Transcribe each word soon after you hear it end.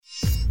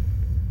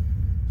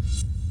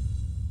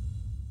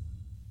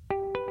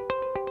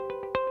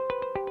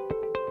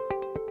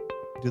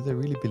Do they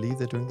really believe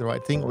they're doing the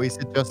right thing, or is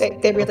it just They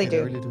really okay? They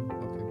do. really do.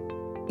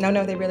 Okay.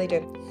 No, they really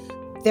do.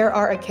 There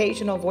are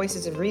occasional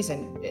voices of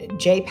reason.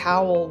 Jay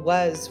Powell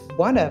was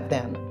one of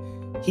them.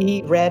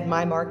 He read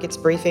my markets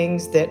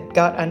briefings that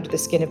got under the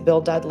skin of Bill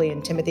Dudley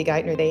and Timothy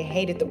Geithner. They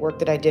hated the work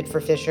that I did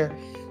for Fisher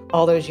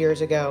all those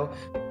years ago,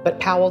 but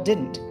Powell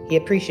didn't. He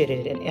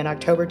appreciated it. In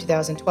October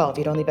 2012,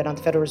 he'd only been on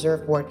the Federal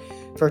Reserve Board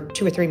for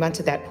 2 or 3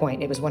 months at that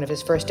point. It was one of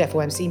his first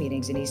FOMC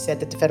meetings, and he said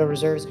that the Federal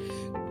Reserve's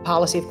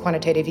policy of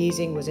quantitative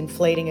easing was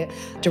inflating a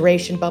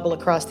duration bubble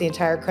across the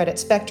entire credit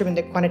spectrum, and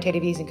that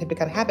quantitative easing could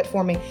become habit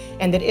forming,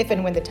 and that if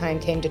and when the time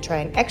came to try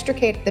and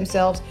extricate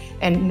themselves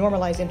and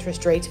normalize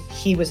interest rates,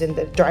 he was in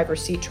the driver's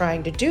seat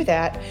trying to do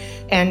that,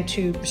 and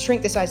to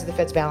shrink the size of the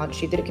Fed's balance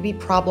sheet, that it could be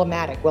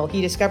problematic. Well,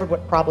 he discovered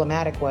what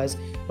problematic was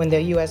when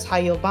the U.S.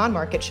 high-yield bond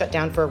market shut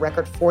down for a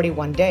record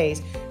 41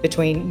 days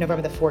between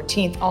November the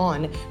 14th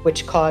on,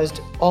 which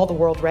caused all the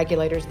world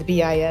regulators, the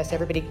BIS,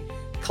 everybody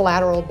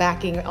collateral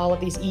backing all of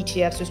these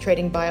ETFs was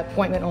trading by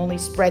appointment only,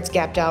 spreads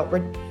gapped out,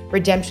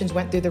 redemptions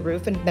went through the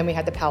roof, and then we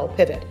had the Powell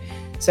pivot.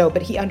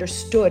 But he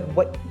understood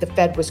what the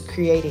Fed was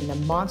creating, the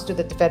monster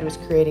that the Fed was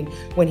creating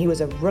when he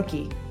was a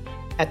rookie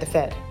at the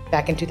Fed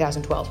back in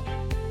 2012.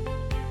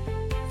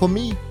 For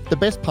me, the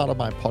best part of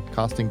my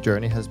podcasting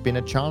journey has been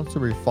a chance to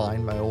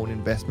refine my own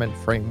investment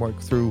framework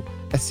through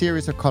a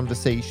series of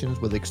conversations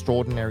with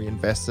extraordinary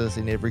investors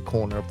in every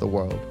corner of the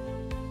world.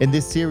 In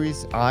this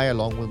series, I,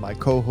 along with my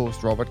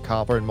co-host Robert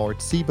Carver and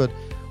Moritz Siebert,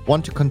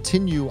 want to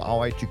continue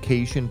our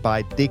education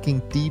by digging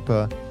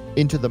deeper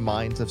into the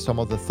minds of some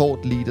of the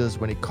thought leaders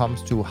when it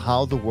comes to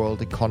how the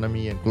world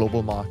economy and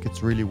global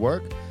markets really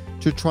work,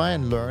 to try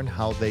and learn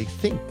how they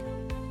think.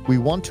 We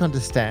want to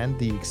understand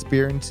the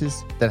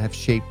experiences that have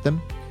shaped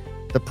them,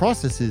 the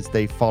processes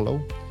they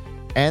follow,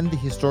 and the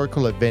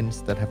historical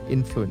events that have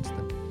influenced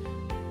them.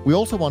 We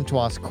also want to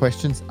ask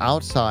questions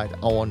outside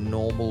our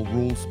normal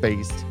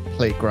rules-based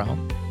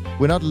playground.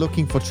 We're not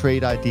looking for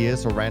trade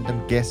ideas or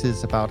random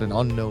guesses about an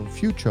unknown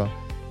future,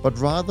 but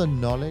rather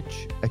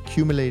knowledge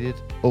accumulated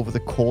over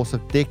the course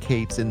of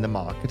decades in the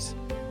markets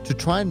to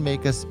try and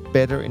make us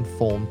better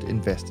informed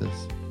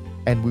investors.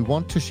 And we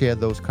want to share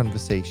those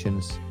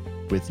conversations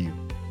with you.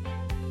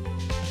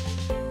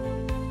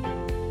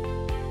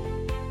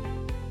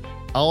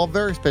 Our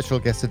very special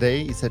guest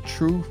today is a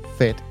true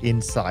Fed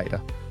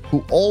insider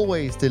who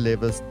always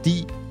delivers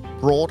deep,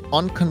 broad,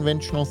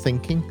 unconventional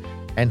thinking,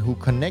 and who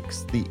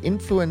connects the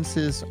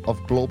influences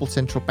of global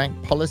central bank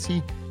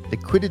policy,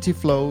 liquidity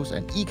flows,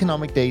 and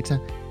economic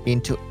data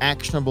into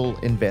actionable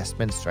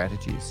investment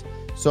strategies.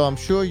 So I'm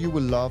sure you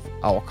will love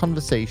our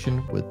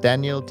conversation with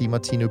Danielle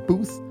DiMartino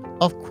Booth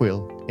of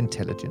Quill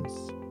Intelligence.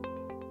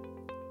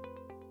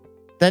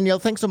 Danielle,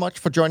 thanks so much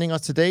for joining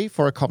us today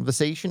for a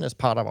conversation as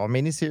part of our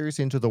mini-series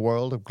into the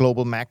world of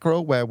global macro,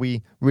 where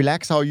we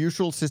relax our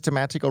usual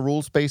systematic or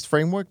rules-based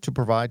framework to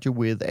provide you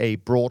with a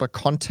broader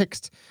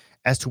context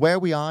as to where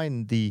we are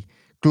in the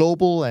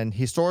global and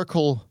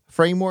historical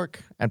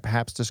framework, and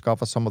perhaps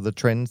discover some of the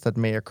trends that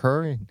may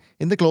occur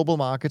in the global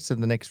markets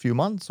in the next few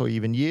months or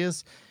even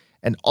years,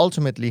 and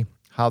ultimately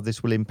how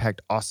this will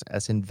impact us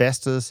as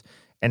investors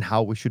and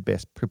how we should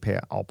best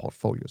prepare our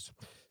portfolios.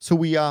 So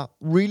we are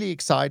really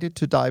excited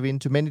to dive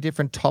into many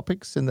different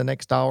topics in the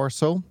next hour or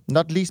so,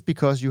 not least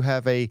because you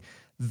have a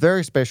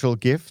very special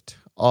gift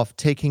of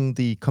taking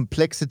the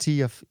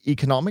complexity of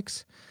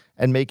economics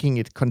and making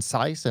it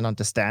concise and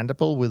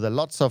understandable with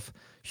lots of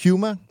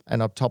humor.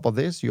 And on top of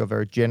this, you are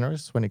very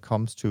generous when it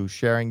comes to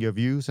sharing your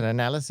views and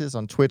analysis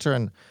on Twitter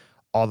and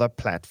other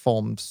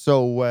platforms.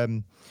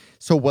 So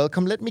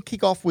welcome. Let me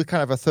kick off with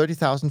kind of a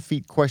 30,000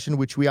 feet question,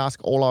 which we ask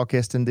all our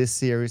guests in this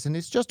series. And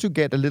it's just to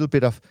get a little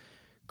bit of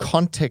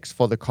context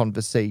for the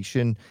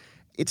conversation.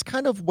 It's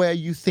kind of where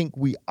you think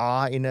we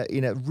are in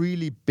a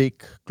really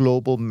big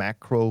global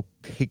macro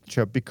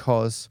picture,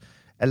 because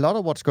a lot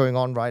of what's going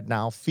on right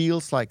now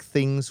feels like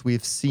things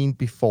we've seen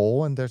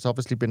before, and there's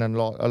obviously been a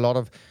lot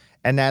of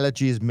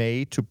analogies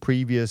made to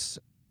previous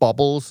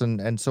bubbles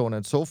and so on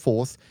and so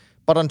forth.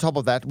 But on top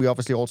of that, we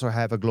obviously also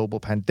have a global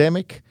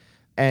pandemic,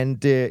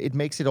 and it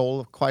makes it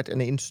all quite an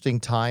interesting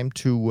time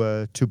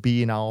to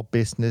be in our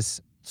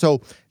business.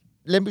 So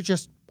let me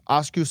just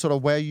ask you sort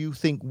of where you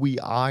think we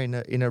are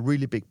in a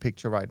really big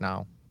picture right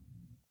now.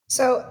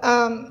 So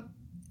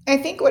I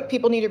think what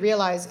people need to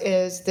realize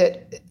is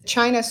that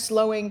China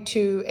slowing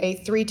to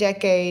a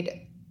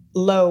 3-decade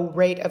low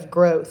rate of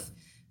growth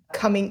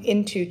coming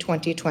into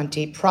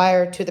 2020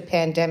 prior to the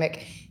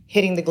pandemic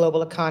hitting the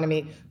global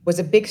economy was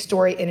a big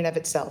story in and of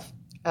itself.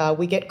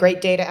 We get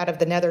great data out of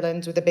the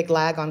Netherlands with a big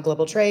lag on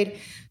global trade,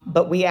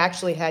 but we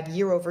actually had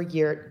year over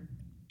year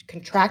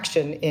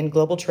contraction in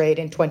global trade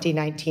in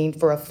 2019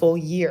 for a full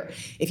year.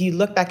 If you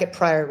look back at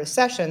prior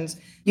recessions,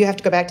 you have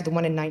to go back to the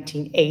one in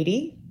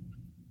 1980,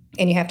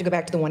 and you have to go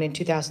back to the one in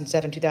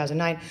 2007,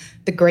 2009,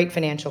 the great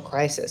financial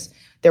crisis.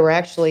 There were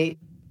actually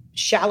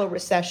shallow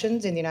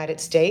recessions in the United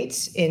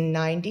States in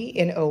 90,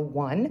 in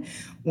 01,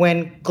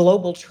 when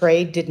global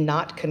trade did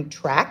not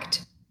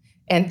contract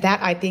And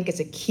that, I think, is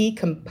a key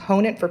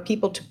component for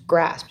people to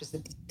grasp, is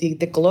that the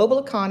global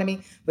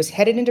economy was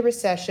headed into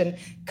recession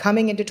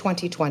coming into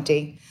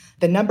 2020.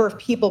 The number of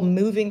people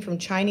moving from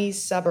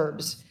Chinese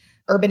suburbs,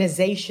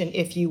 urbanization,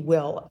 if you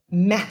will,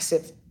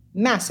 massive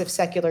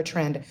secular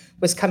trend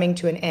was coming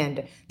to an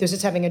end. This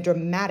is having a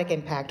dramatic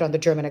impact on the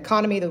German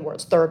economy, the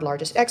world's third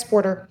largest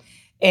exporter,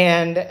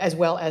 and as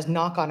well as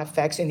knock-on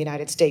effects in the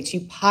United States.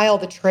 You pile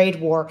the trade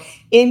war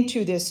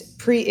into this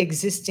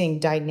pre-existing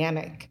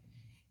dynamic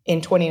in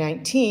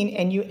 2019,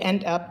 and you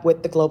end up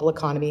with the global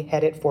economy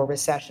headed for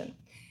recession.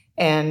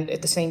 And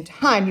at the same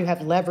time, you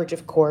have leverage,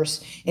 of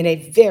course, in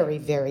a very,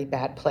 very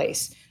bad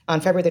place. On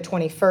February the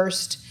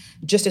 21st,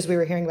 just as we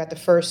were hearing about the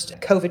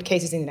first COVID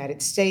cases in the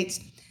United States,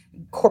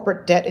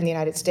 corporate debt in the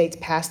United States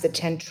passed the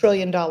 $10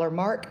 trillion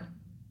mark.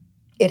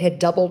 It had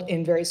doubled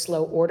in very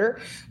slow order,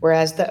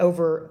 whereas the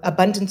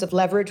overabundance of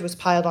leverage was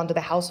piled onto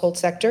the household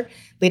sector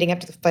leading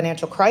up to the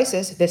financial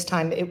crisis. This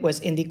time it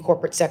was in the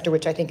corporate sector,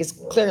 which I think is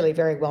clearly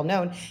very well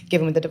known,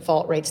 given the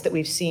default rates that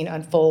we've seen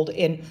unfold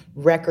in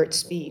record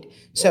speed.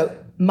 So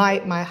my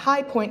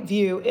high point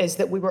view is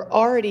that we were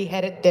already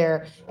headed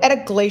there at a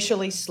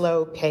glacially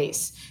slow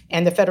pace.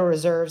 And the Federal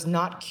Reserve's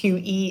not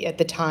QE at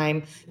the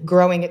time,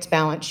 growing its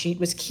balance sheet,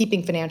 was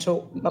keeping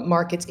financial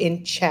markets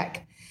in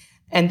check.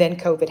 And then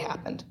COVID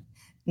happened.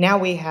 Now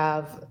we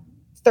have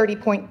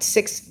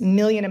 30.6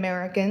 million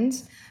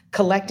Americans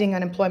collecting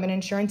unemployment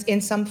insurance in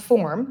some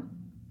form,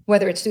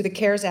 whether it's through the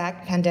CARES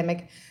Act,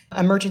 pandemic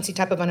emergency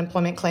type of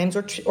unemployment claims,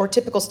 or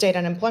typical state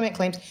unemployment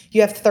claims.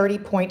 You have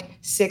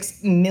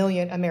 30.6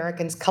 million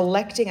Americans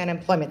collecting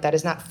unemployment. That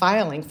is not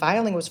filing.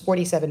 Filing was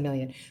 47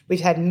 million. We've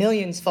had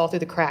millions fall through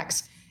the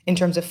cracks in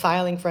terms of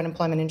filing for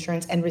unemployment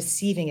insurance and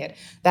receiving it.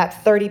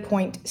 That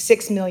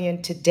 30.6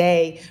 million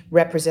today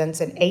represents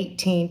an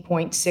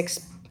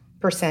 18.6%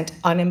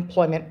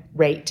 unemployment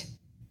rate.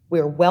 We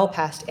are well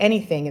past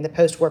anything in the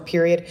post-war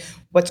period.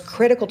 What's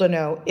critical to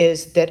know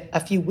is that a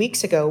few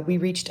weeks ago, we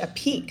reached a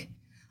peak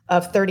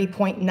of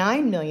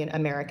 30.9 million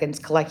Americans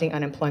collecting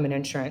unemployment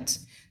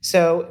insurance.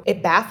 So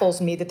it baffles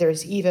me that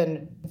there's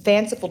even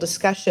fanciful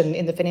discussion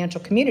in the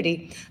financial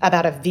community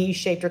about a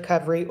V-shaped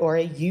recovery or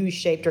a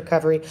U-shaped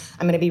recovery.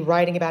 I'm going to be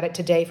writing about it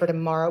today for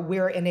tomorrow.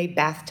 We're in a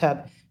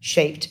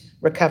bathtub-shaped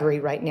recovery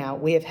right now.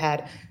 We have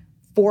had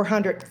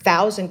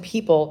 400,000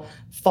 people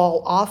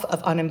fall off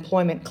of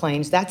unemployment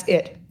claims. That's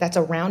it. That's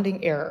a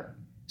rounding error.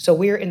 So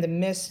we're in the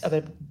midst of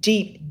a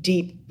deep,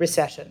 deep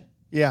recession.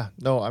 Yeah,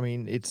 no, I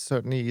mean, it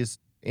certainly is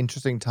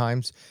interesting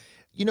times.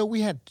 You know,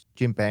 we had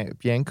Jim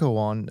Bianco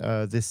on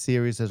this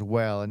series as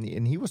well,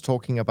 and he was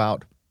talking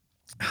about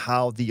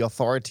how the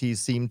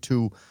authorities seem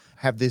to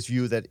have this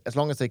view that as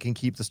long as they can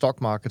keep the stock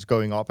markets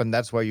going up, and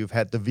that's where you've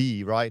had the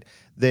V, right,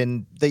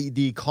 then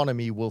the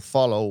economy will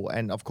follow.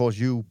 And of course,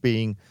 you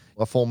being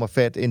a former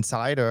Fed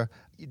insider,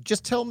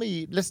 just tell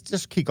me, let's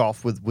just kick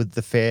off with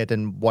the Fed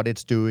and what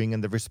it's doing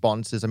and the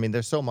responses. I mean,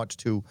 there's so much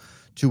to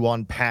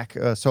unpack,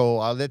 so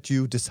I'll let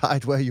you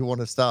decide where you want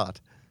to start.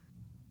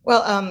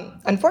 Well,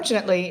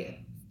 unfortunately,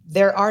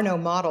 there are no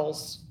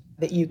models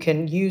that you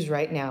can use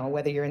right now,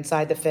 whether you're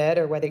inside the Fed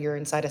or whether you're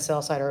inside a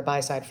sell side or a buy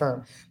side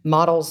firm.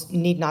 Models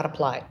need not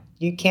apply.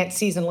 You can't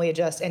seasonally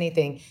adjust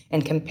anything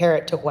and compare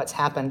it to what's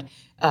happened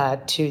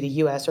to the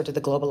U.S. or to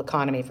the global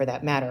economy for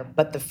that matter.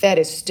 But the Fed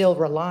is still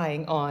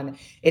relying on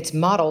its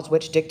models,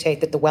 which dictate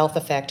that the wealth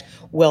effect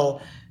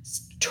will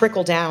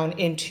trickle down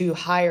into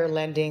higher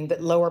lending,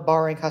 that lower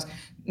borrowing costs.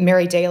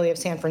 Mary Daly of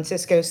San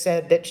Francisco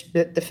said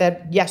that the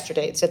Fed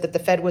yesterday, it said that the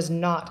Fed was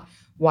not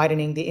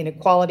widening the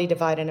inequality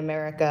divide in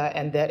America,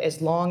 and that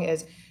as long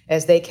as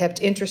they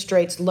kept interest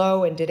rates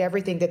low and did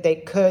everything that they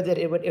could, that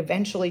it would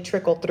eventually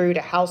trickle through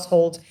to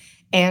households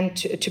and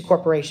to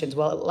corporations.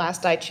 Well,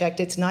 last I checked,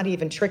 it's not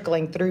even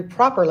trickling through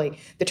properly.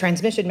 The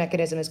transmission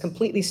mechanism is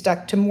completely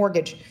stuck to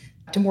mortgage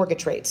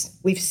rates.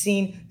 We've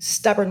seen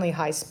stubbornly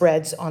high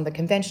spreads on the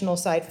conventional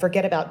side.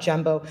 Forget about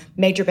jumbo.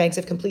 Major banks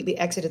have completely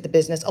exited the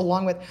business,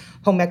 along with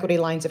home equity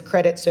lines of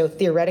credit. So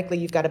theoretically,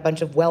 you've got a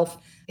bunch of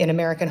wealth in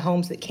American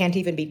homes that can't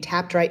even be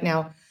tapped right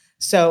now.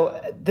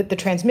 So the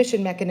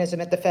transmission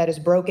mechanism at the Fed is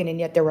broken, and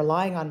yet they're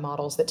relying on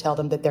models that tell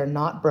them that they're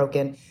not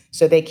broken.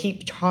 So they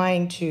keep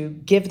trying to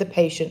give the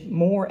patient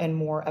more and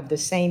more of the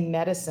same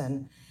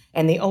medicine.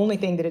 And the only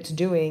thing that it's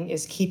doing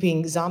is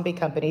keeping zombie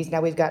companies.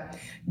 Now we've got,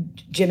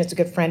 Jim is a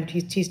good friend.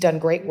 He's done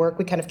great work.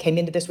 We kind of came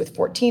into this with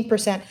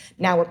 14%.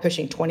 Now we're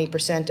pushing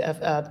 20%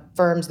 of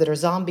firms that are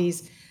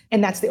zombies.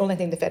 And that's the only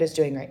thing the Fed is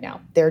doing right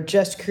now. They're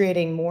just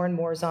creating more and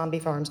more zombie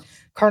firms.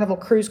 Carnival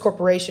Cruise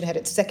Corporation had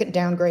its second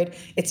downgrade.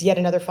 It's yet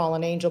another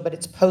fallen angel, but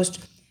it's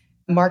post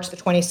March the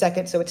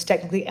 22nd, so it's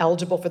technically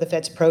eligible for the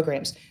Fed's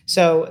programs.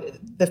 So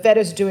the Fed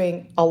is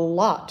doing a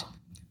lot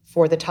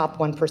for the top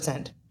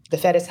 1%. The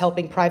Fed is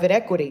helping private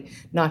equity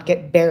not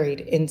get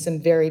buried in some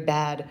very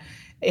bad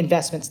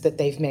investments that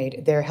they've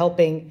made. They're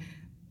helping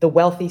the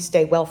wealthy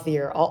stay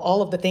wealthier,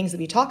 all of the things that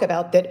we talk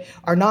about that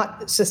are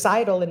not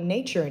societal in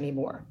nature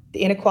anymore. The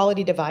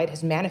inequality divide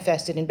has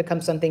manifested and become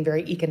something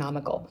very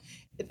economical.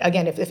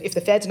 Again, if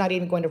the Fed's not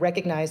even going to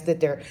recognize that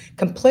they're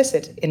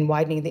complicit in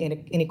widening the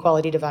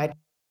inequality divide,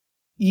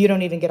 you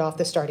don't even get off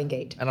the starting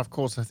gate. And of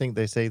course, I think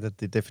they say that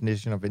the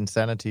definition of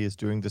insanity is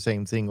doing the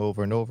same thing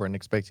over and over and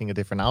expecting a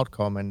different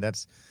outcome. And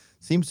that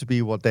seems to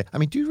be what I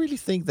mean, do you really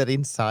think that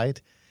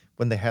inside,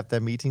 when they have their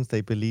meetings,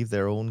 they believe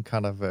their own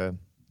kind of,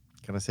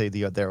 can I say,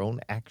 their own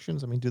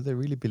actions? I mean, do they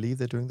really believe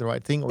they're doing the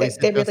right thing? Or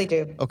They really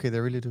do. Okay,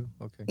 they really do.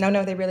 Okay.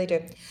 No, they really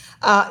do.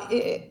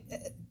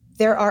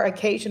 There are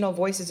occasional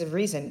voices of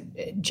reason.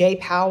 Jay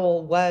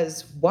Powell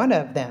was one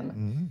of them.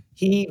 Mm-hmm.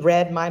 He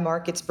read my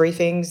markets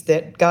briefings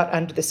that got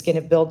under the skin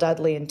of Bill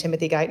Dudley and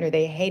Timothy Geithner.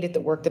 They hated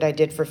the work that I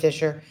did for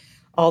Fisher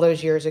all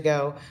those years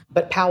ago,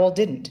 but Powell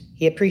didn't.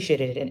 He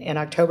appreciated it. In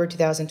October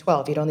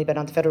 2012, he'd only been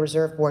on the Federal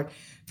Reserve Board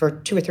for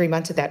 2 or 3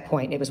 months at that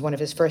point. It was one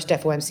of his first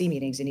FOMC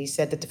meetings, and he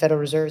said that the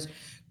Federal Reserve's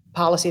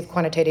policy of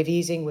quantitative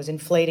easing was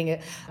inflating a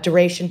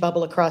duration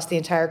bubble across the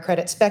entire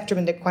credit spectrum,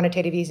 and that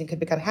quantitative easing could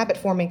become habit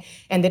forming,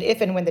 and that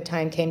if and when the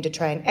time came to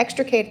try and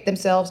extricate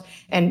themselves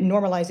and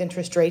normalize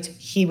interest rates,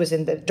 he was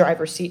in the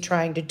driver's seat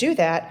trying to do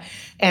that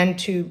and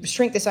to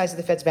shrink the size of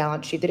the Fed's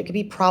balance sheet, that it could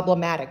be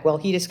problematic. Well,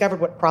 he discovered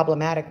what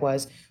problematic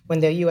was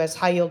when the U.S.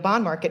 high-yield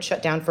bond market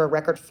shut down for a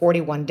record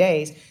 41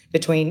 days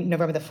between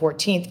November the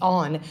 14th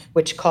on,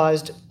 which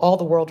caused all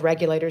the world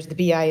regulators, the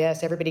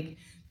BIS, everybody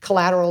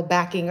collateral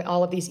backing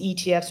all of these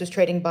ETFs was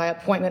trading by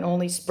appointment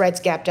only, spreads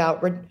gapped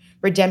out,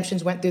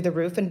 redemptions went through the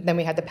roof, and then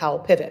we had the Powell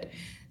pivot.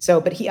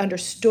 But he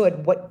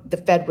understood what the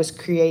Fed was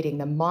creating,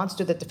 the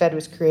monster that the Fed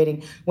was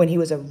creating when he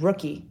was a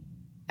rookie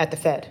at the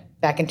Fed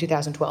back in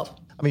 2012.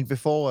 I mean,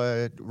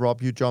 before,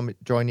 Rob, you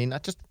join in, I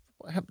just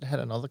had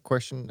another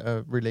question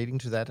relating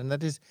to that, and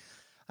that is,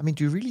 I mean,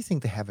 do you really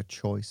think they have a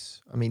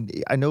choice? I mean,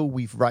 I know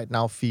we right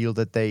now feel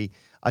that they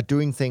are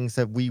doing things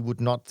that we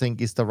would not think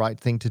is the right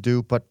thing to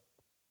do, but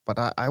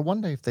I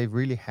wonder if they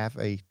really have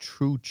a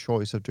true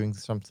choice of doing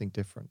something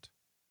different.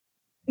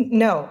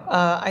 No,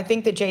 I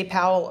think that Jay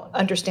Powell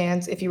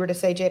understands. If you were to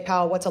say, Jay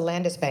Powell, what's a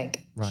Landesbank?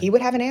 Right. He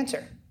would have an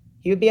answer.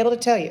 He would be able to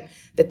tell you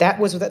that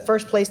was the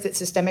first place that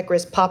systemic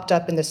risk popped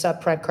up in the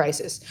subprime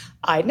crisis.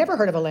 I'd never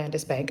heard of a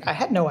Landesbank. I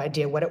had no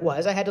idea what it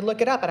was. I had to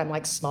look it up, and I'm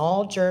like,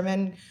 small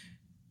German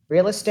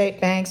real estate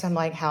banks. I'm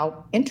like,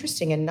 how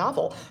interesting and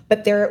novel.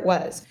 But there it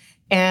was.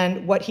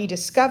 And what he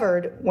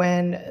discovered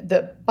when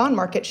the bond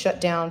market shut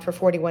down for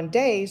 41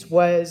 days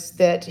was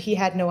that he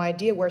had no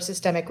idea where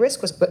systemic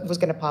risk was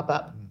going to pop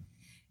up.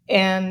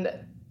 And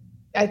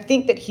I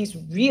think that he's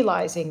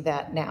realizing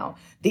that now,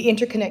 the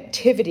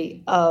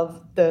interconnectivity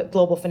of the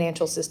global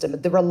financial system,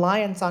 the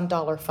reliance on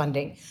dollar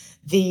funding,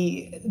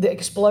 the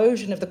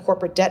explosion of the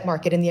corporate debt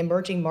market in the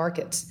emerging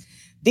markets.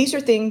 These are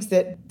things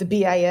that the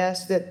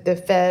BIS, that the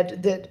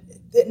Fed, that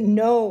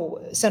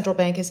no central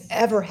bank has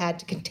ever had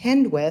to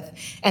contend with,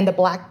 and the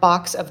black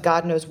box of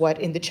God knows what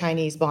in the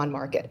Chinese bond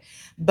market.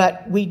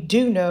 But we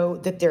do know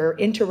that there are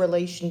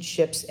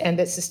interrelationships and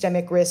that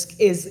systemic risk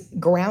is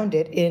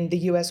grounded in the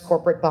U.S.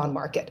 corporate bond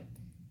market.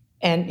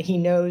 And he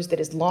knows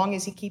that as long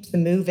as he keeps the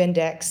MOVE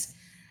index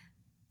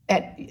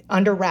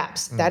under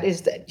wraps, that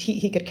is that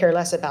he could care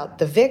less about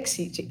the VIX.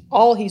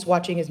 All he's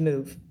watching is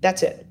MOVE.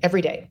 That's it,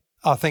 every day.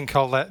 I think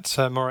I'll let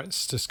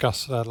Moritz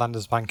discuss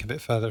Landesbank a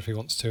bit further if he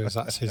wants to, as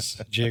that's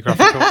his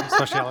geographical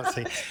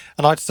speciality.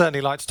 And I'd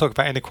certainly like to talk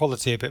about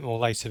inequality a bit more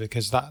later,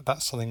 because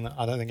that's something that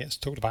I don't think gets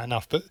talked about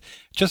enough. But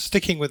just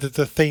sticking with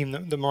the theme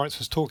that Moritz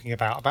was talking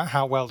about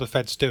how well the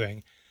Fed's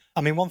doing.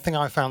 I mean, one thing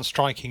I found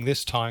striking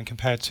this time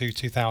compared to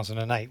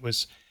 2008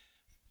 was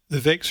the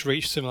VIX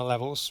reached similar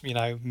levels,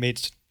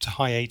 mid to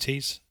high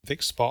 80s,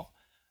 VIX spot.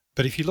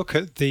 But if you look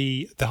at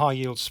the high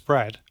yield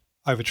spread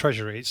over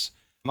treasuries,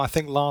 I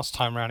think last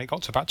time round it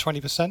got to about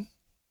 20%.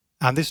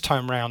 And this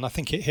time round, I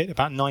think it hit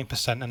about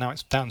 9%, and now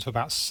it's down to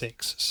about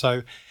 6%.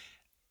 So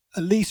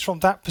at least from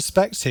that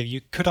perspective, you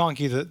could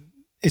argue that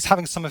it's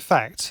having some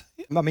effect.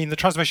 I mean, the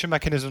transmission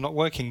mechanism is not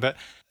working, but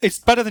it's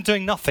better than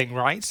doing nothing,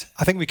 right?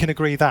 I think we can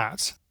agree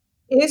that.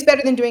 It is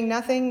better than doing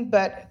nothing,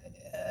 but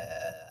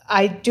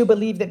I do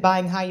believe that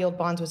buying high-yield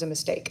bonds was a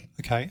mistake.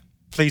 Okay.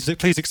 Please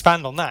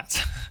expand on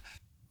that.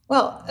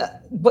 Well,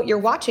 what you're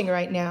watching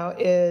right now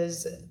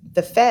is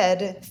the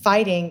Fed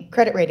fighting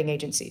credit rating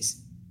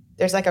agencies.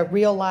 There's like a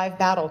real live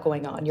battle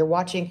going on. You're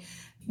watching,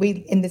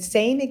 in the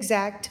same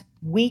exact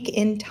week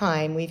in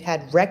time, we've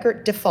had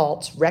record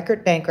defaults,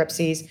 record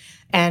bankruptcies,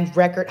 and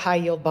record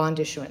high-yield bond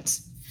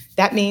issuance.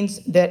 That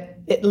means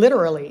that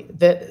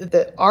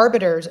the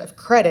arbiters of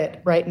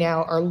credit right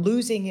now are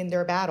losing in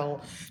their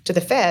battle to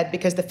the Fed,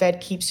 because the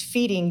Fed keeps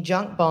feeding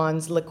junk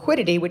bonds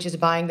liquidity, which is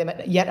buying them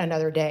yet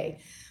another day.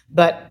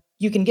 But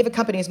you can give a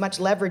company as much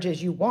leverage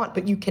as you want,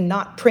 but you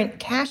cannot print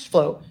cash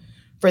flow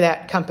for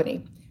that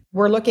company.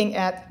 We're looking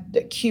at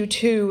the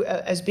Q2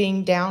 as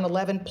being down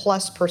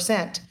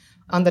 11+%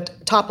 on the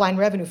top line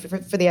revenue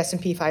for the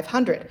S&P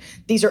 500.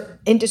 These are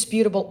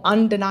indisputable,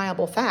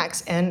 undeniable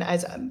facts. And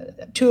as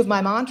two of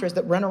my mantras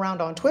that run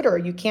around on Twitter,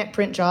 you can't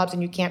print jobs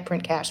and you can't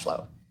print cash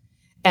flow.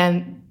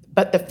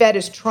 But the Fed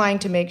is trying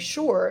to make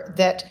sure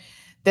that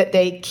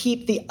they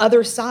keep the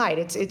other side.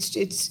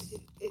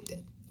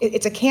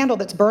 It's a candle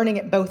that's burning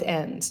at both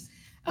ends.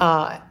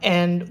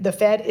 And the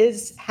Fed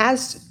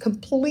has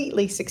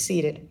completely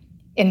succeeded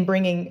in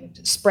bringing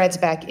spreads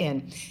back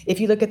in. If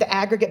you look at the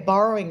aggregate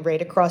borrowing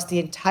rate across the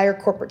entire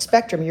corporate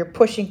spectrum, you're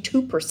pushing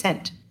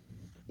 2%.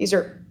 These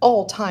are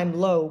all-time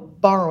low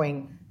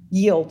borrowing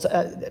yields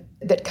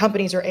that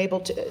companies are able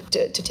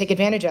to take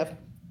advantage of.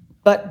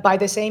 But by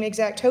the same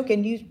exact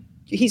token,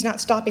 he's not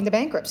stopping the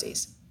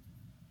bankruptcies.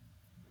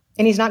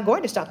 And he's not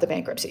going to stop the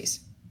bankruptcies.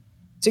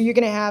 So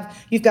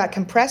you've got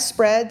compressed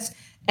spreads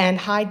and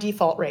high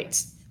default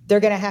rates.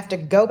 They're going to have to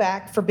go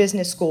back for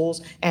business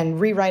schools and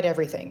rewrite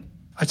everything.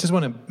 I just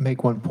want to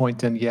make one point,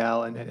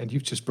 Danielle, and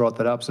you've just brought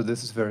that up, so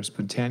this is very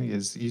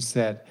spontaneous. You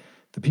said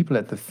the people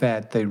at the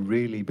Fed, they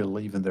really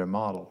believe in their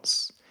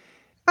models.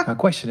 My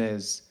question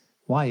is,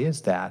 why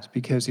is that?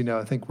 Because,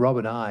 I think Rob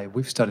and I,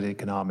 we've studied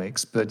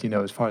economics, but,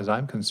 as far as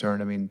I'm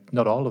concerned, I mean,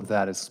 not all of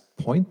that is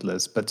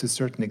pointless, but to a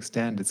certain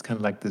extent, it's kind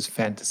of like this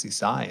fantasy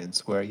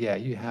science where,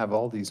 you have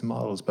all these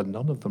models, but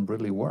none of them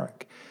really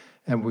work.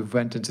 And we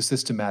went into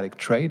systematic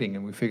trading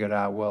and we figured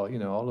out, well,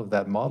 all of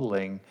that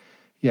modeling,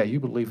 you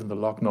believe in the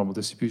log normal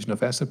distribution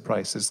of asset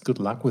prices. Good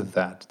luck with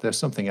that. There's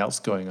something else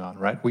going on,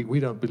 right? We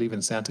don't believe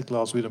in Santa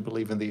Claus. We don't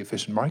believe in the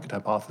efficient market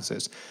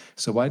hypothesis.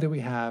 So why do we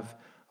have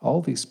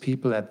all these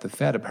people at the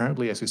Fed,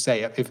 apparently, as you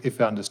say,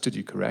 if I understood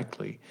you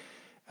correctly,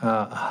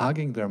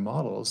 hugging their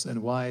models?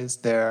 And why is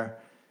there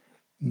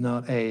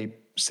not a,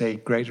 say,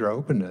 greater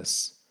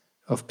openness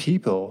of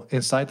people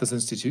inside those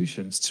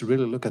institutions to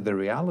really look at the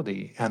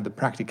reality and the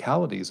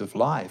practicalities of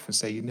life and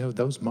say,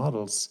 those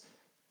models,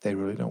 they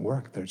really don't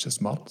work. They're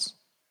just models.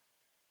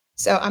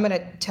 So I'm going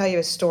to tell you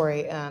a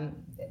story.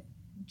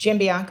 Jim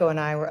Bianco and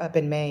I were up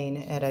in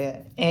Maine at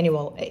an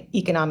annual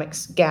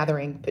economics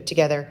gathering put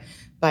together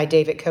by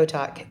David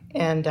Kotak.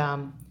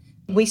 And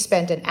we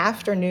spent an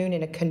afternoon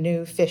in a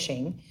canoe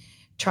fishing,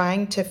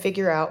 trying to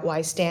figure out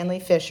why Stanley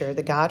Fischer,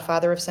 the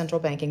godfather of central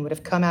banking, would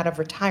have come out of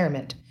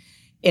retirement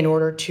in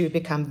order to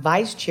become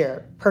vice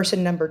chair,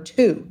 person number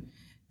 2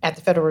 at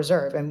the Federal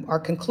Reserve. And our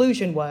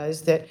conclusion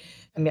was that,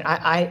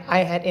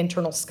 I had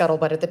internal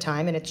scuttlebutt at the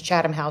time, and it's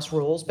Chatham House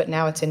rules, but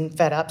now it's in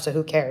Fed up, so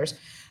who cares?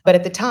 But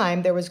at the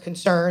time, there was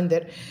concern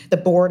that the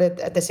board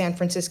at the San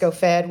Francisco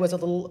Fed was a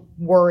little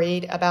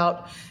worried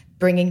about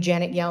bringing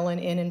Janet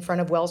Yellen in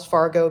front of Wells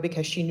Fargo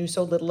because she knew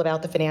so little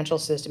about the financial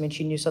system and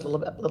she knew so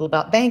little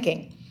about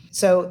banking.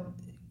 So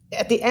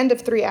at the end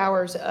of 3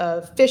 hours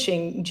of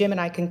fishing, Jim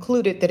and I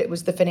concluded that it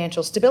was the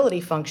financial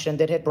stability function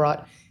that had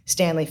brought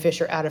Stanley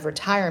Fischer out of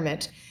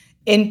retirement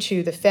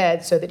into the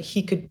Fed so that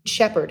he could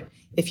shepherd,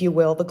 if you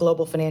will, the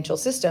global financial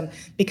system,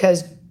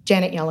 because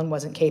Janet Yellen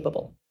wasn't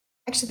capable.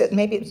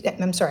 Actually,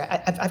 I'm sorry,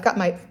 I've got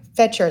my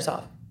Fed chairs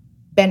off.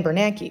 Ben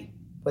Bernanke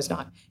was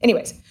not.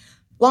 Anyways,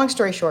 long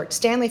story short,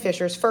 Stanley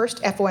Fischer's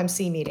first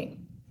FOMC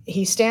meeting,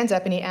 he stands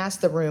up and he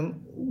asks the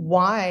room,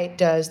 why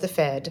does the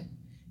Fed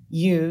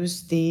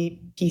use the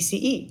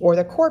PCE or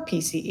the core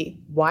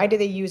PCE? Why do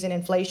they use an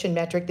inflation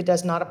metric that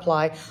does not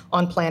apply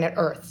on planet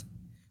Earth?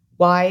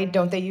 Why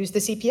don't they use the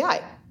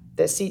CPI?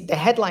 The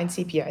headline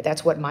CPI,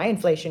 that's what my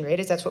inflation rate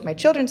is, that's what my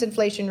children's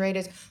inflation rate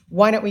is.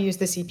 Why don't we use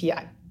the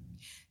CPI?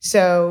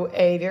 So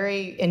a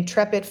very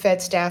intrepid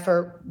Fed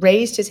staffer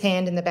raised his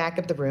hand in the back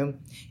of the room,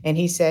 and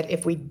he said,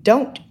 if we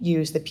don't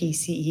use the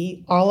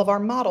PCE, all of our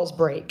models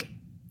break.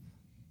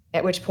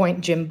 At which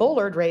point Jim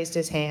Bullard raised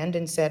his hand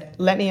and said,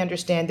 let me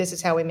understand, this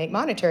is how we make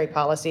monetary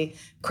policy,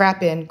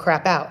 crap in,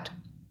 crap out.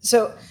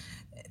 So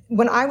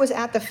when I was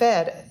at the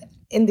Fed,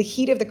 in the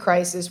heat of the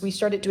crisis, we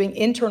started doing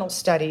internal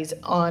studies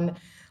on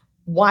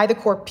why the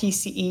core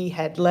PCE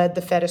had led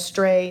the Fed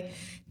astray,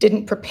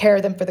 didn't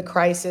prepare them for the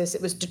crisis.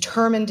 It was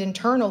determined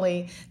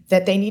internally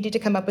that they needed to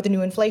come up with a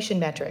new inflation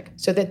metric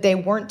so that they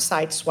weren't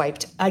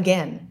sideswiped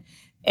again.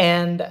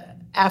 And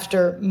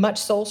after much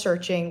soul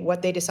searching,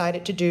 what they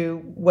decided to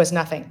do was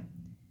nothing.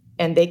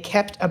 And they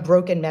kept a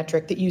broken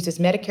metric that uses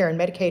Medicare and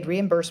Medicaid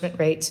reimbursement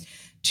rates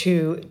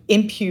to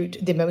impute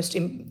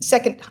the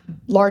second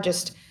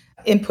largest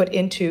input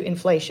into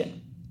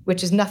inflation,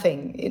 which is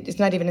nothing. It's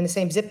not even in the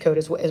same zip code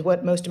as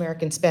what most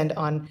Americans spend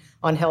on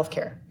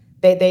healthcare.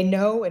 They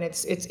know, and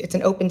it's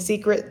an open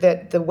secret,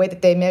 that the way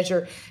that they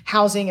measure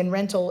housing and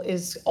rental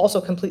is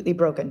also completely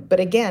broken. But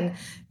again,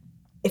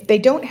 if they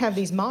don't have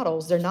these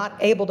models, they're not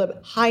able to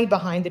hide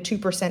behind the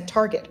 2%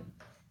 target.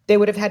 They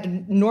would have had to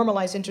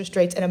normalize interest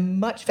rates at a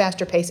much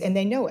faster pace, and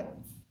they know it.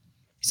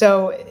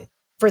 So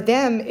for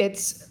them,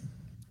 it's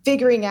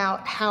figuring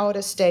out how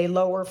to stay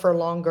lower for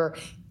longer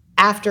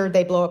after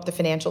they blow up the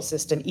financial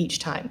system each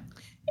time.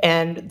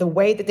 And the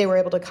way that they were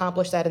able to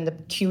accomplish that in the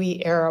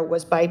QE era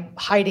was by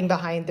hiding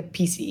behind the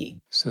PCE.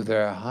 So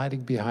they're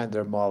hiding behind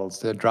their models.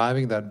 They're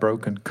driving that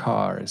broken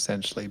car,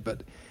 essentially.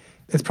 But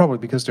it's probably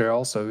because they're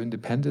also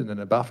independent and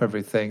above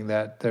everything,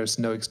 that there's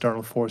no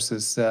external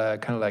forces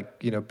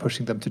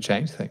pushing them to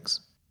change things.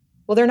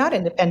 Well, they're not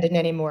independent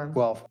anymore.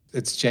 Well,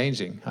 it's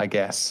changing, I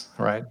guess,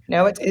 right?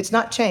 No, it's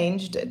not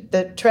changed.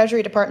 The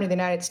Treasury Department of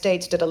the United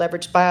States did a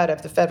leveraged buyout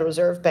of the Federal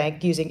Reserve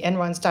Bank using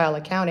Enron-style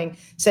accounting,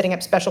 setting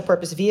up special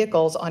purpose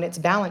vehicles on its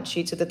balance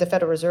sheet so that the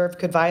Federal Reserve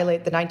could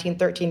violate the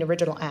 1913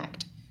 Original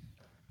Act.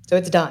 So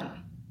it's done.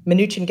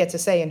 Mnuchin gets a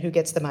say in who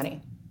gets the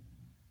money.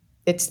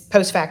 It's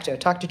post facto.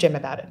 Talk to Jim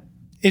about it.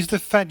 Is the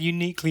Fed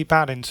uniquely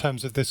bad in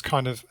terms of this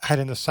kind of head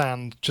in the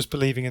sand, just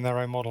believing in their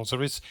own models?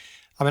 Or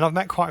I've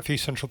met quite a few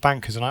central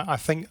bankers, and I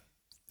think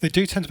they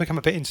do tend to become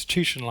a bit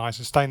institutionalized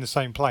and stay in the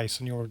same place.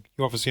 And you're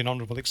obviously an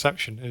honourable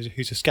exception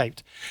who's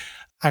escaped,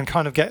 and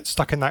kind of get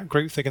stuck in that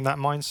groupthink and that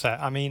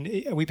mindset. I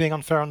mean, are we being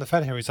unfair on the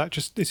Fed here?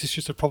 This is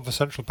just a problem for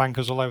central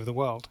bankers all over the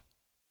world?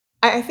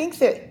 I think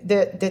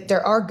that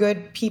there are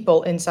good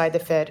people inside the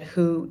Fed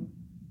who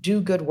do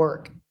good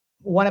work.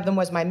 One of them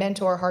was my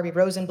mentor, Harvey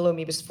Rosenblum.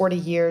 He was 40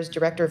 years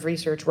director of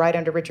research right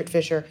under Richard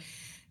Fisher.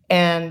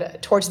 And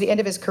towards the end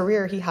of his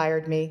career, he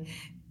hired me.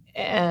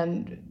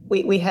 And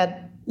we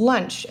had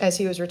lunch as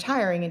he was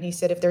retiring. And he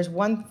said, if there's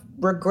one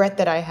regret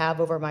that I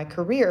have over my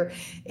career,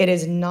 it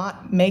is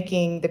not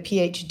making the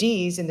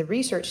PhDs and the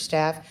research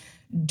staff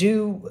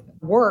do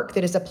work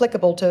that is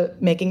applicable to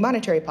making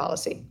monetary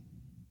policy.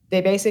 They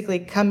basically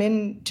come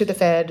into the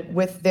Fed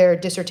with their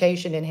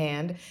dissertation in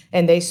hand,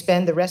 and they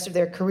spend the rest of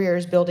their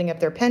careers building up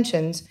their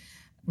pensions,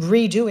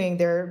 redoing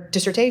their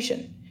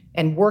dissertation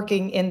and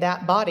working in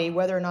that body,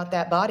 whether or not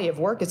that body of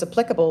work is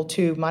applicable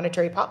to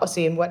monetary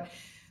policy and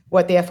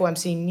what the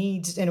FOMC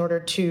needs in order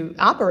to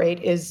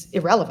operate is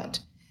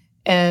irrelevant.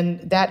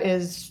 And that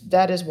is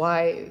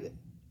why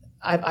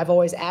I've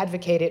always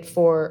advocated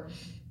for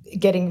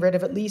getting rid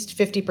of at least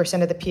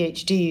 50% of the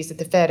PhDs at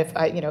the Fed.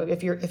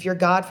 If you're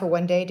God for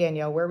one day,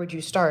 Danielle, where would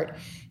you start?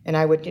 And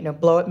I would,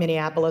 blow up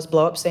Minneapolis,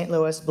 blow up St.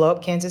 Louis, blow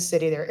up Kansas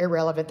City. They're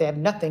irrelevant. They have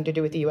nothing to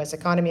do with the U.S.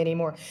 economy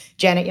anymore.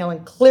 Janet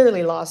Yellen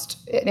clearly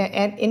lost,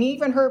 and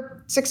even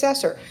her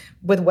successor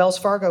with Wells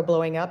Fargo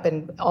blowing up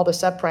and all the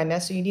subprime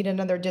mess. So you need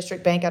another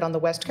district bank out on the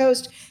West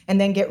Coast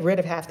and then get rid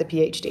of half the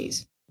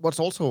PhDs. What's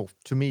also,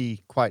 to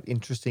me, quite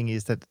interesting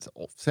is that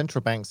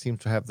central banks seem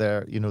to have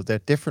their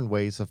different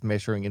ways of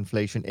measuring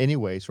inflation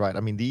anyways, right? I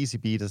mean, the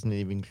ECB doesn't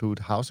even include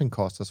housing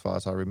costs as far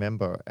as I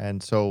remember.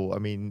 And so, I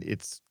mean,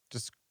 it's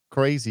just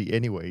crazy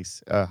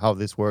anyways, how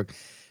this works.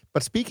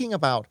 But speaking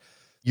about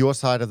your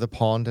side of the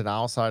pond and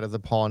our side of the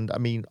pond, I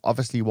mean,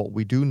 obviously what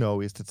we do know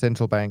is that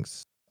central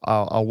banks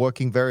are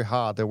working very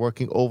hard. They're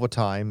working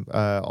overtime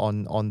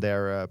on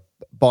their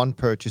bond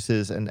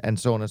purchases and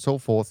so on and so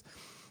forth.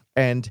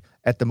 And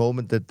at the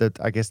moment, that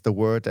I guess the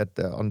word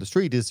on the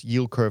street is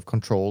yield curve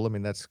control. I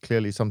mean, that's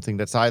clearly something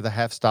that's either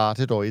have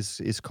started or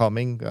is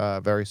coming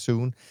very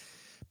soon.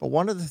 But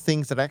one of the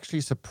things that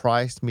actually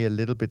surprised me a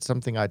little bit,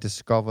 something I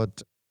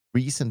discovered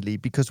recently,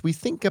 because we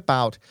think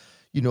about,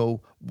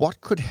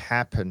 what could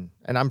happen,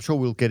 and I'm sure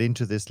we'll get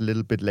into this a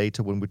little bit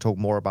later when we talk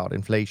more about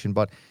inflation,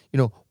 but,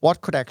 what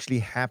could actually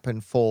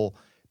happen for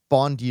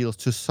bond yields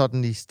to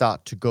suddenly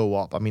start to go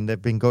up? I mean, they've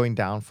been going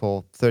down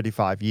for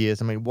 35 years.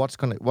 I mean, what's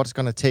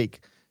gonna take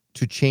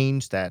to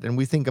change that? And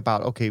we think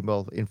about, okay,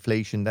 well,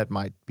 inflation, that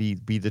might be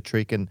the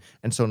trick and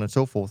so on and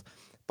so forth.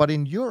 But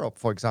in Europe,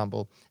 for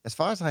example, as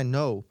far as I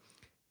know,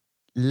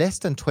 less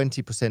than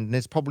 20%, and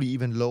it's probably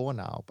even lower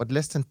now, but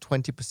less than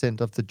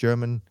 20% of the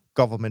German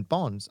government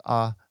bonds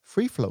are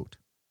free float.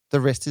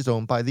 The rest is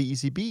owned by the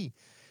ECB.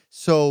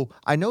 So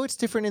I know it's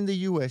different in the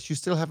US. You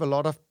still have a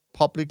lot of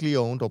publicly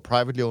owned or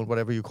privately owned,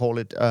 whatever you call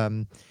it,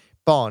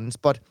 bonds.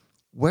 But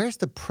where's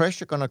the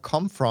pressure going to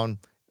come from?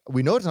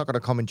 We know it's not going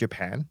to come in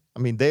Japan. I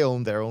mean, they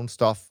own their own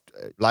stuff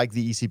like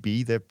the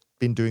ECB. They've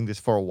been doing this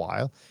for a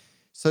while.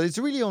 So it's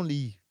really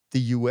only the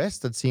US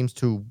that seems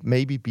to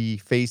maybe be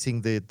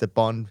facing the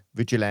bond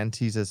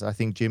vigilantes, as I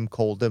think Jim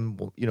called them.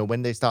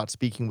 When they start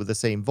speaking with the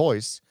same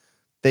voice,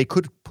 they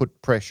could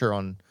put pressure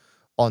on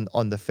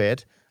the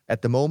Fed.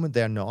 At the moment,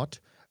 they're not.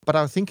 But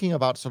I'm thinking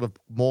about sort of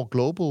more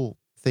global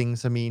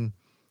things. I mean,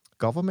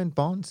 government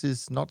bonds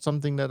is not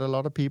something that a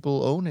lot of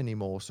people own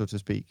anymore, so to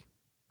speak.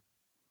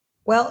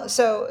 Well,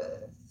 so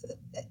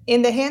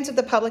in the hands of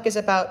the public is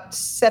about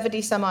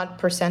 70 some odd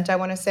percent, I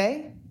want to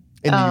say.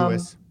 In the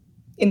US.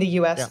 In the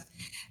US. Yeah.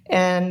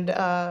 And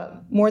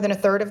more than a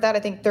third of that, I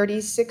think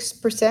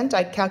 36%,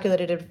 I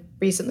calculated it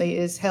recently,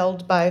 is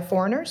held by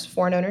foreign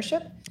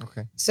ownership.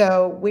 Okay.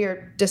 So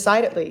we're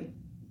decidedly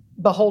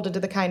beholden to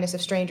the kindness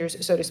of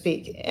strangers, so to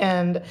speak.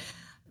 And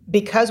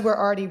because we're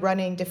already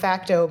running de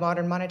facto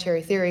modern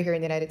monetary theory here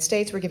in the United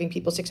States, we're giving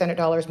people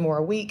 $600 more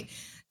a week.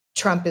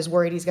 Trump is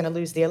worried he's going to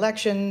lose the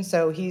election,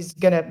 so he's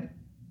going to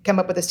come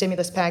up with a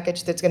stimulus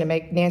package that's going to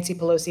make Nancy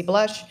Pelosi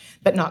blush,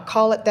 but not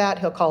call it that.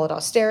 He'll call it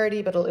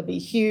austerity, but it'll be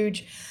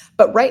huge.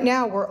 But right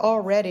now, we're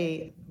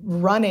already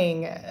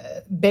running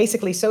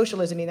basically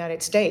socialism in the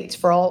United States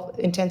for all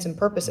intents and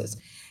purposes.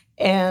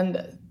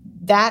 And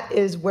that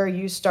is where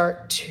you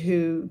start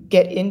to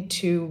get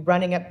into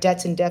running up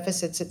debts and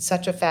deficits at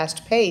such a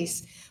fast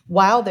pace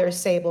while there's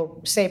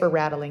saber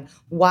rattling,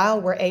 while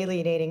we're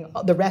alienating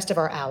the rest of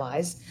our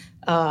allies,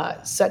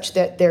 such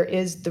that there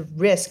is the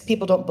risk.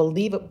 People don't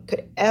believe it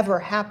could ever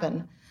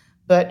happen.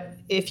 But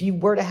if you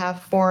were to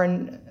have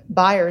foreign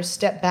buyers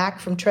step back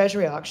from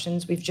treasury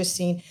auctions, we've just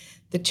seen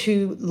the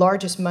two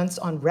largest months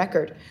on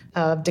record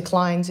of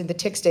declines in the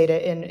TIX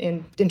data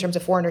in terms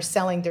of foreigners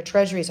selling their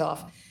treasuries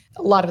off.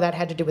 A lot of that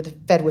had to do with the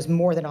Fed was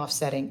more than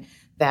offsetting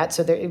that.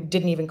 So it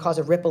didn't even cause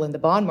a ripple in the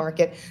bond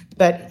market.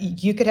 But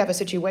you could have a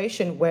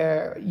situation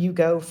where you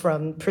go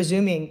from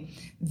presuming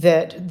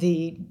that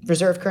the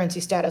reserve currency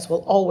status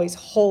will always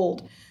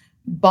hold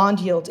bond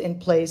yields in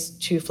place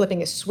to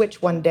flipping a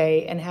switch one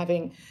day and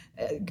having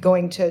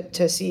going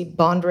to see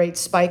bond rates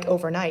spike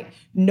overnight.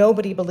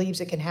 Nobody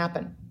believes it can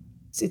happen.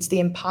 It's the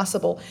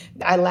impossible.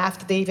 I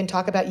laughed that they even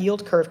talk about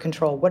yield curve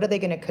control. What are they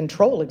going to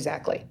control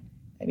exactly?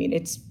 I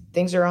mean,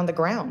 things are on the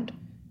ground.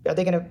 Are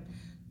they going to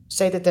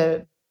say that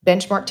the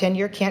benchmark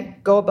 10-year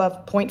can't go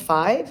above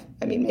 0.5?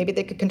 I mean, maybe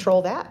they could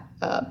control that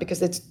because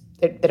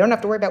they don't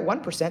have to worry about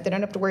 1%. They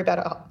don't have to worry about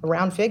a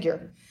round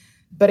figure.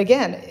 But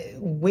again,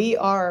 we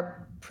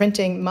are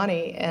printing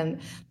money, and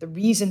the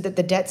reason that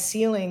the debt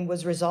ceiling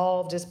was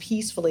resolved as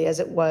peacefully as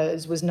it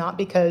was not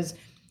because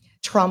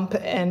Trump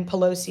and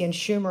Pelosi and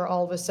Schumer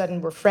all of a sudden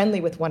were friendly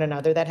with one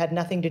another. That had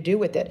nothing to do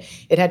with it.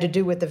 It had to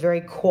do with the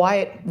very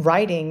quiet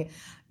writing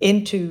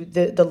into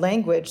the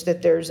language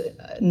that there's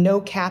no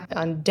cap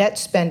on debt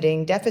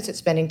spending, deficit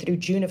spending through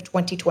June of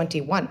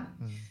 2021.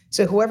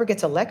 So whoever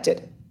gets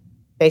elected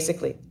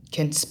basically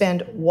can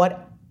spend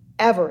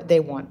whatever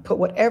they want, put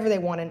whatever they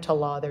want into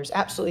law. There's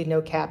absolutely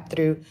no cap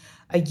through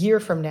a year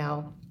from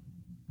now.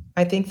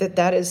 I think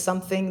that is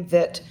something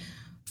that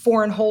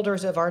foreign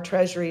holders of our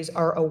treasuries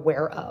are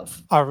aware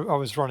of. I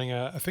was running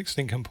a fixed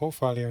income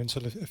portfolio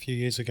until a few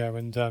years ago,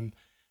 and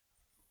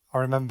I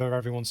remember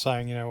everyone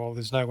saying, well,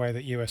 there's no way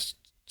that US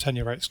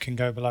 10-year rates can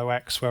go below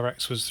X, where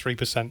X was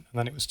 3%, and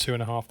then it was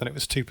 2.5%, then it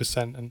was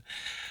 2%, and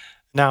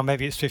now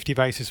maybe it's 50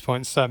 basis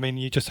points. I mean,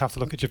 you just have to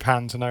look at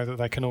Japan to know that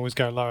they can always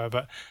go lower,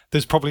 but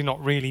there's probably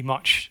not really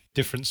much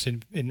difference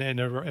in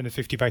a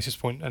 50 basis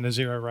point and a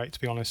zero rate, to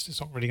be honest.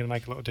 It's not really going to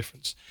make a lot of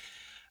difference.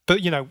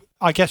 But,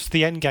 I guess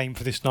the end game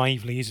for this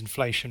naively is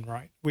inflation,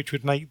 right? Which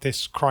would make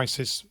this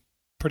crisis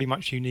pretty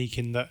much unique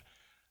in that,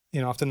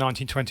 after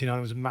 1929,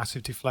 there was a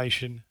massive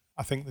deflation.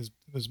 I think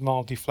there's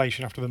mild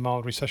deflation after the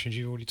mild recessions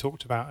you already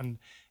talked about. And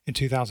in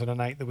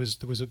 2008, there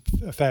was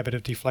a fair bit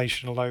of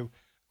deflation, although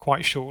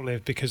quite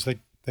short-lived because they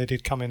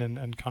did come in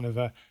and kind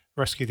of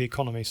rescue the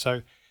economy.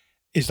 So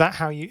is that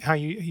how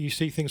you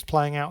see things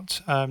playing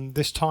out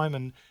this time?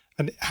 And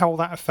how will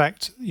that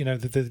affect,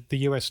 the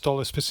US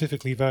dollar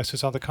specifically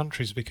versus other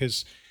countries?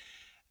 Because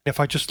if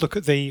I just look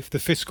at the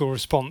fiscal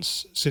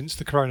response since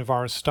the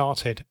coronavirus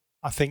started,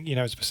 I think,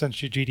 as a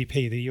percentage of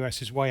GDP, the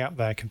US is way up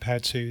there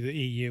compared to the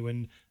EU,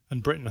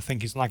 and Britain, I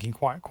think, is lagging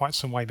quite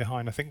some way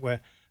behind. I think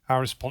our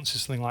response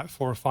is something like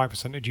 4 or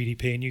 5% of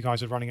GDP, and you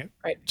guys are running it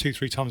right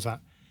 2-3 times that.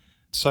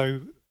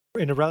 So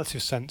in a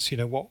relative sense,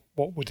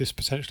 what would this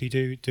potentially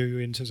do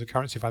in terms of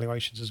currency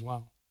valuations as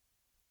well?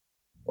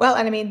 Well,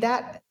 and I mean,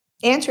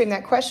 answering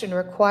that question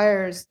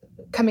requires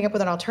coming up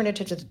with an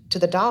alternative to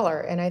the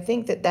dollar. And I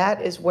think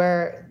that is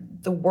where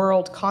the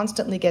world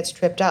constantly gets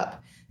tripped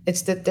up.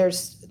 It's that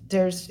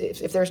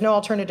if there's no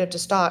alternative to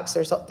stocks,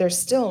 there's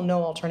still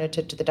no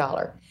alternative to the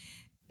dollar.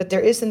 But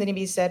there is something to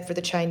be said for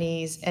the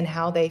Chinese and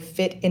how they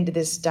fit into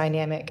this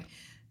dynamic.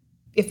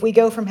 If we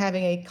go from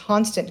having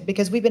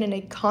because we've been in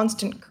a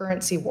constant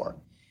currency war.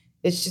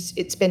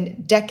 It's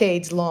been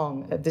decades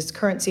long of this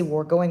currency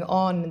war going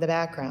on in the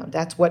background.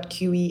 That's what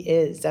QE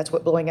is. That's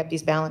what blowing up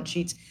these balance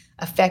sheets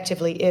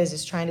effectively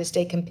is trying to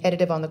stay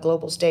competitive on the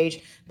global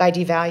stage by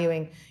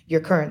devaluing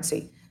your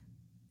currency.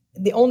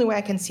 The only way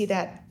I can see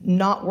that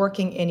not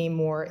working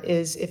anymore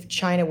is if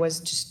China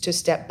was just to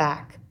step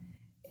back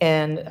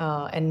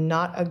and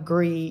not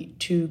agree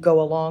to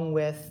go along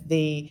with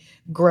the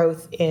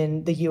growth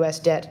in the U.S.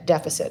 debt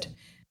deficit.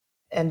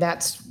 And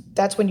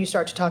that's when you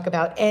start to talk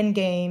about end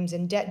games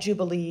and debt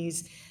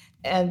jubilees.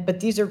 But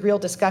these are real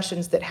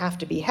discussions that have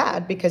to be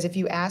had, because if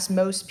you ask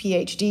most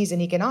PhDs in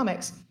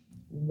economics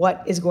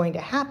what is going to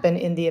happen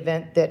in the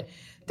event that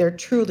there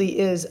truly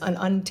is an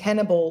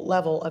untenable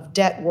level of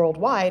debt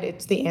worldwide,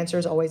 the answer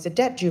is always a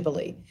debt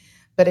jubilee.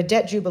 But a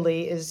debt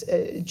jubilee is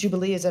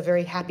a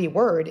very happy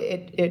word.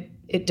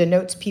 It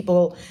denotes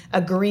people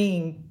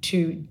agreeing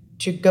to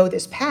go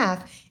this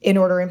path in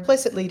order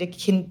implicitly to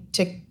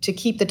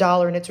keep the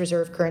dollar in its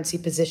reserve currency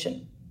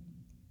position.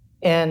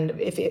 And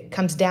if it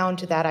comes down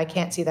to that, I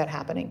can't see that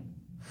happening.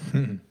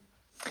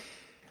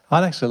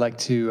 I'd actually like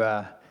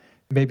to,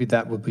 maybe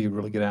that would be a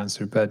really good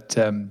answer, but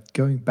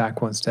going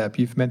back one step,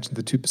 you've mentioned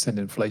the 2%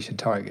 inflation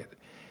target.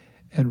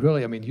 And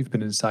really, I mean, you've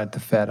been inside the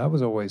Fed. I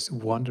was always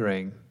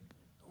wondering,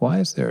 why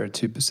is there a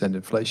 2%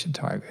 inflation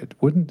target?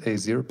 Wouldn't a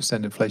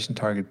 0% inflation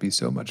target be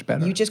so much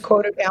better? You just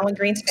quoted Alan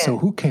Greenspan. So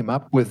who came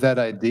up with that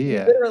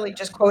idea? You literally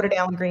just quoted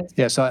Alan Greenspan.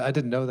 Yeah, so I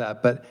didn't know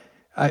that. But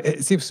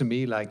it seems to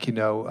me like,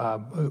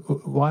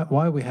 why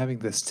are we having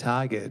this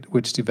target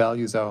which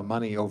devalues our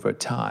money over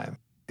time?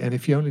 And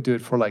if you only do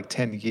it for like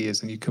 10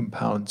 years and you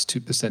compound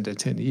 2% at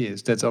 10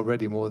 years, that's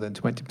already more than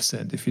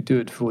 20%. If you do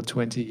it for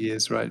 20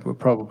 years, right, we're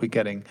probably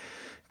getting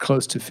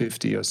close to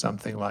 50 or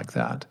something like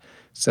that.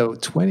 So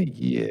 20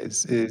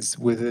 years is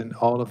within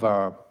all of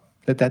our,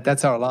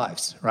 that's our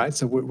lives, right?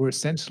 So we're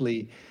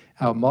essentially,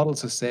 our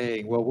models are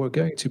saying, well, we're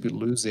going to be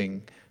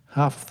losing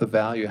half the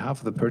value, half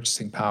of the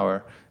purchasing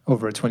power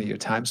over a 20-year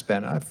time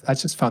span. I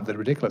just found that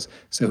ridiculous.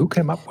 So who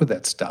came up with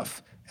that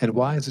stuff, and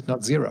why is it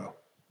not zero?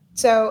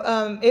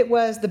 So it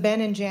was the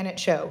Ben and Janet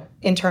show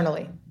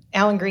internally.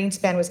 Alan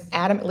Greenspan was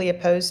adamantly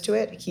opposed to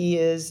it.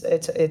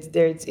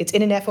 It's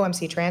in an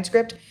FOMC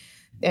transcript,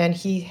 and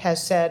he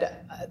has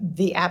said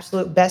the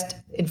absolute best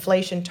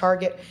inflation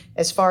target,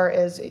 as far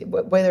as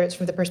whether it's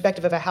from the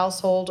perspective of a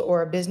household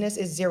or a business,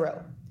 is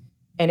zero,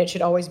 and it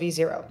should always be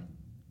zero.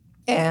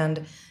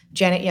 And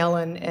Janet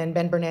Yellen and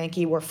Ben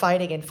Bernanke were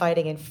fighting and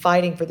fighting and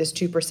fighting for this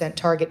 2%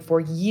 target for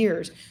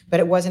years, but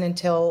it wasn't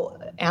until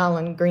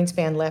Alan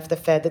Greenspan left the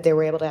Fed that they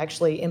were able to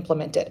actually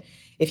implement it.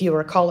 If you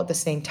recall, at the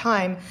same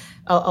time,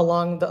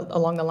 along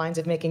the lines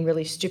of making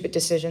really stupid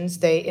decisions,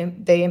 they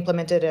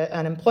implemented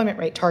an employment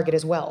rate target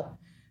as well,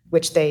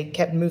 which they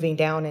kept moving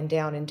down and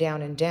down and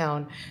down and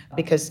down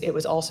because it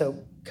was also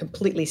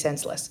completely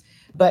senseless.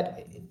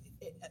 But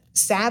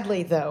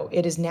sadly, though,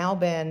 it has now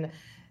been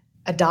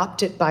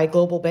adopted by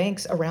global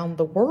banks around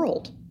the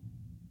world.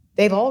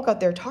 They've all got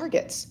their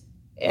targets.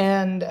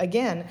 And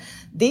again,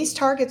 these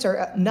targets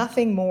are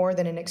nothing more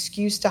than an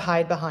excuse to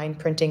hide behind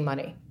printing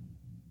money.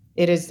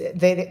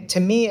 To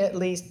me at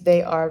least,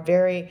 they are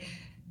very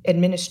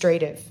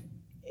administrative.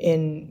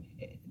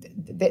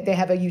 They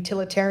have a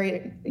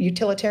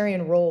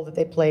utilitarian role that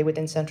they play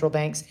within central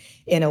banks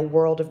in a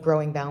world of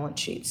growing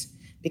balance sheets.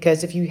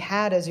 Because if you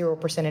had a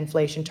 0%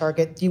 inflation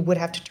target, you would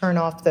have to turn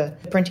off the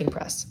printing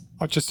press.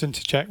 I'll just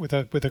interject with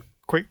a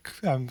quick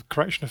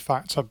correction of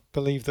facts. I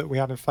believe that we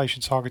had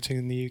inflation targeting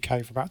in the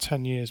UK for about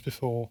 10 years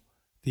before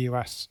the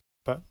US.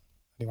 But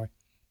anyway,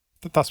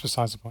 that's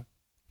besides the point.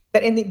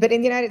 But in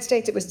the United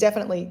States, it was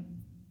definitely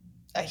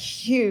a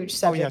huge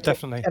subject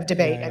of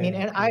debate.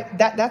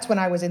 That's when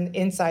I was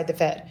inside the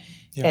Fed,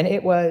 and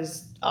it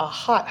was a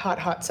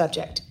hot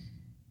subject.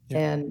 Yeah.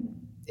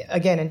 And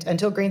again,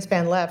 until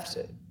Greenspan left,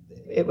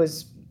 it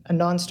was a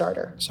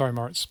non-starter. Sorry,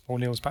 Moritz. Or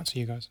Niels, back to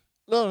you guys.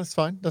 No, that's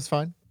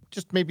fine.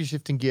 Just maybe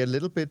shifting gear a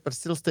little bit, but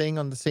still staying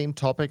on the same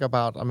topic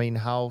about,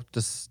 how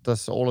does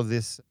all of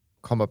this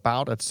come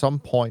about at some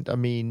point?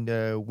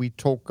 We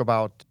talk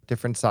about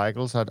different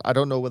cycles. I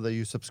don't know whether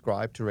you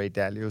subscribe to Ray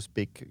Dalio's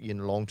big,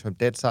 long-term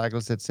debt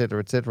cycles, et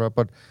cetera,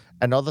 but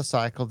another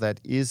cycle that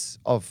is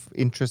of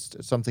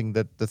interest, something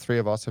that the three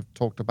of us have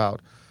talked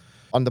about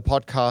on the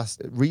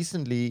podcast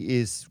recently,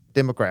 is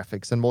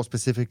demographics, and more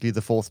specifically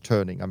the fourth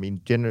turning.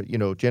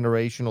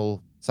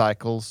 Generational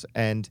cycles.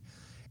 And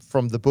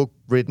from the book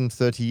written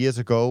 30 years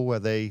ago, where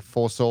they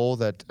foresaw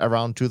that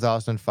around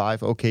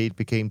 2005, it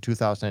became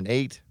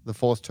 2008, the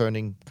fourth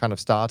turning kind of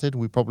started.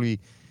 We probably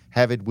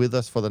have it with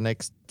us for the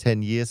next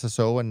 10 years or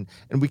so, and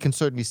we can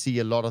certainly see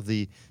a lot of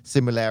the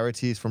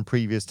similarities from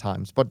previous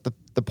times. But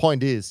the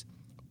point is,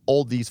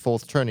 all these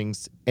fourth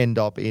turnings end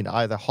up in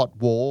either hot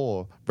war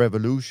or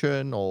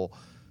revolution or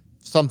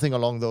something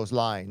along those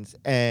lines.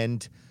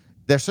 And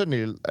there's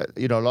certainly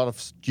a lot of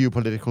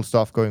geopolitical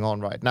stuff going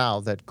on right now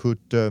that could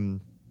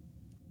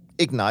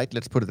ignite,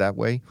 let's put it that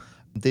way,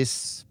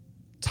 this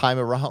time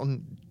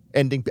around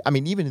ending.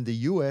 Even in the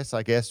US,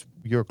 I guess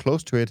you're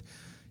close to it,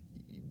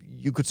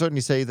 you could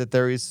certainly say that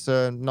there is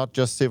not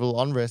just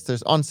civil unrest,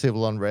 there's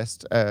uncivil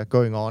unrest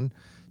going on.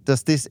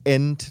 Does this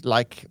end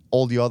like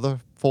all the other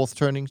fourth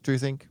turnings, do you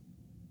think?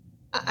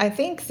 I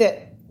think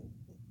that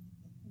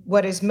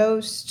what is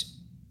most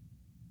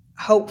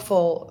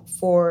hopeful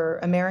for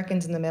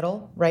Americans in the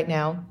middle right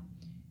now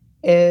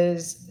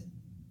is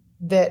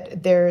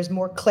that there's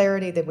more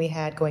clarity than we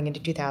had going into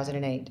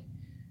 2008.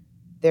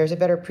 There's a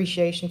better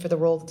appreciation for the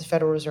role that the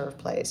Federal Reserve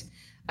plays.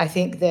 I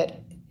think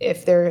that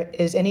if there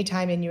is any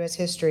time in U.S.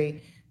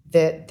 history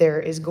that there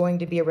is going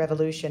to be a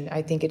revolution,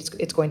 I think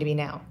it's going to be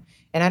now.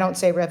 And I don't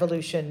say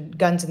revolution,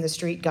 guns in the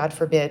street, God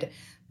forbid,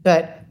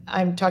 but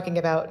I'm talking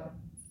about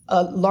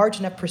a large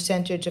enough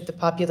percentage of the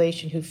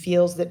population who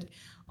feels that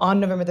on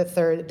November the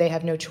 3rd, they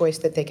have no choice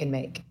that they can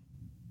make.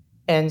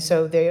 And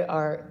so they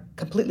are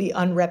completely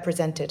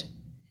unrepresented.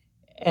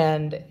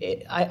 And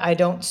I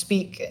don't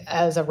speak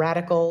as a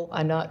radical.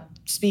 I'm not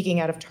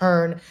speaking out of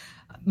turn.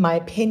 My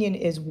opinion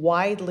is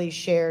widely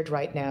shared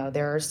right now.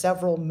 There are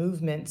several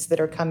movements that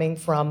are coming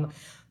from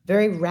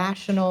very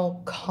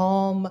rational,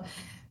 calm,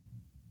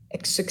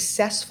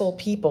 successful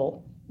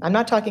people. I'm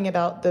not talking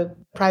about the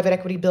private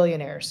equity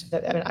billionaires.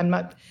 I'm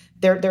not.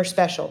 They're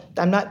special.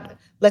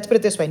 Let's put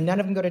it this way: none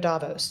of them go to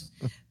Davos.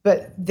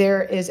 But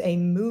there is a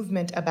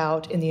movement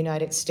about in the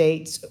United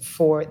States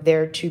for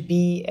there to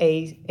be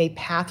a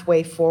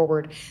pathway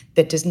forward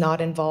that does not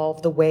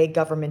involve the way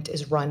government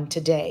is run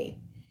today.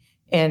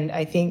 And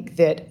I think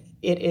that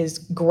it is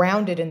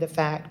grounded in the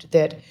fact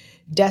that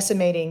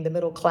decimating the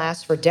middle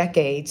class for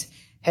decades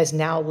has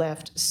now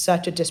left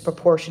such a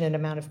disproportionate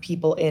amount of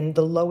people in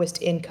the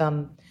lowest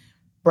income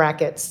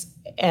brackets,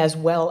 as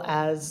well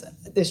as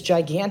this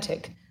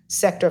gigantic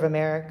sector of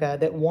America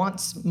that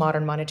wants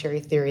modern monetary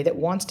theory, that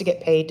wants to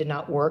get paid to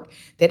not work,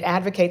 that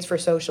advocates for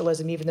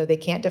socialism even though they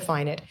can't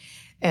define it.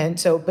 And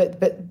so, but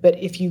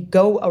if you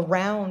go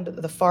around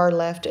the far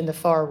left and the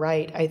far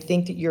right, I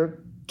think that you're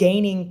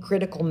gaining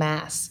critical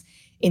mass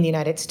in the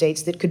United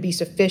States that could be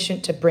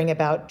sufficient to bring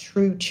about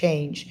true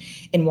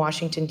change in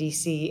Washington,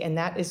 D.C. And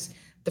that is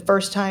the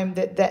first time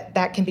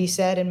that can be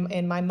said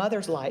in my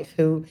mother's life,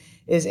 who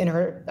is in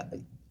her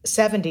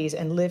 70s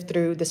and lived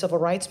through the civil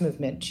rights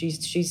movement.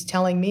 She's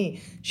telling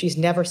me she's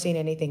never seen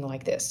anything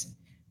like this,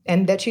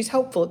 and that she's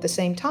hopeful at the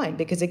same time,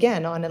 because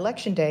again, on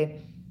election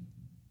day,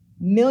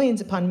 millions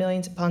upon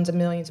millions upon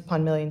millions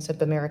upon millions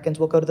of Americans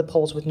will go to the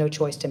polls with no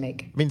choice to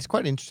make. I mean, it's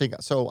quite interesting.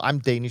 So I'm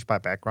Danish by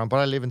background, but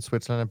I live in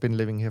Switzerland. I've been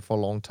living here for a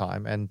long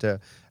time. And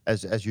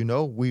as you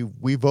know,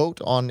 we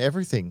vote on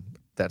everything.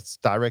 That's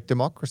direct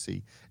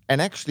democracy.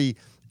 And actually,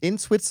 in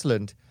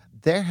Switzerland,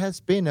 there has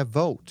been a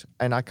vote,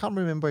 and I can't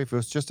remember if it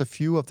was just a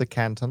few of the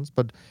cantons,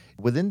 but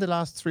within the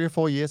last 3 or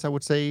 4 years, I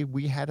would say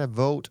we had a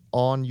vote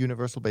on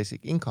universal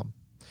basic income.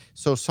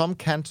 So some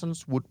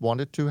cantons would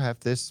wanted to have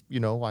this,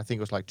 I think it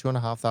was like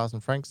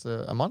 2,500 francs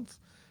a month.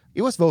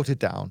 It was voted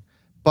down.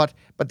 But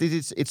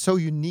it's so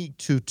unique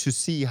to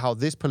see how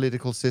this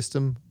political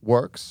system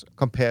works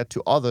compared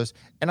to others.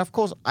 And of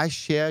course, I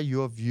share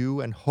your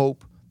view and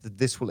hope that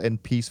this will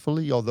end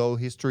peacefully, although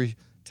history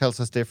tells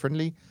us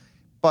differently.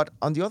 But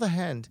on the other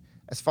hand,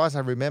 as far as I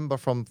remember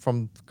from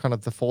kind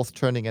of the fourth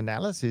turning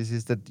analysis,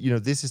 is that,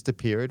 this is the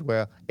period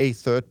where a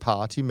third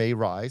party may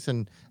rise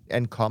and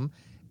come.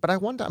 But I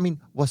wonder,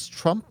 was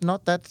Trump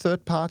not that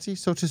third party,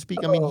 so to speak?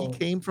 He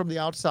came from the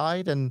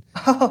outside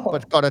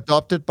but got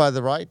adopted by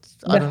the right?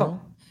 I don't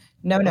know.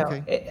 No.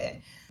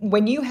 Okay.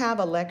 When you have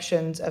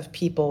elections of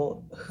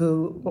people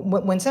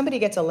when somebody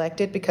gets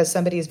elected because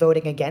somebody is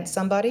voting against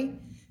somebody,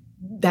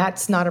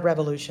 that's not a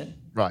revolution.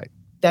 Right.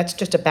 That's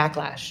just a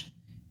backlash.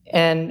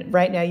 And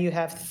right now you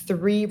have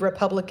 3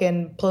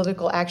 Republican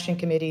political action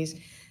committees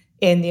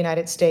in the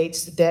United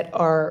States that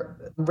are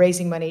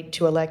raising money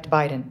to elect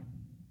Biden.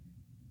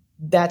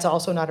 That's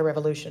also not a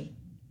revolution.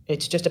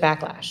 It's just a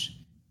backlash.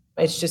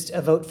 It's just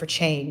a vote for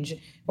change,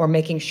 or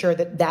making sure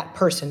that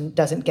person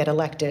doesn't get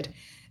elected.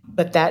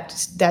 But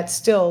that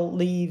still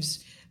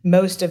leaves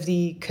most of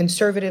the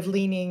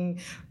conservative-leaning,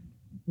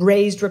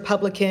 raised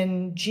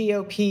Republican,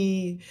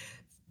 GOP,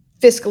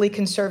 fiscally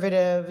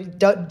conservative,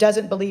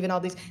 doesn't believe in all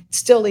these,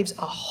 still leaves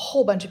a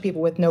whole bunch of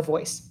people with no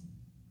voice.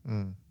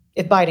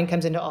 If Biden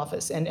comes into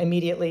office and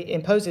immediately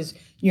imposes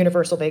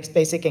universal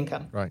basic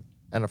income. Right.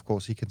 And of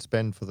course, he can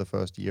spend for the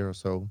first year or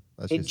so.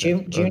 As you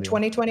June said earlier.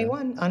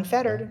 2021,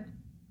 unfettered.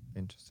 Yeah.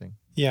 Interesting.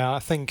 Yeah, I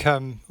think,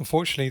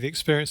 unfortunately, the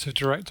experience of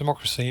direct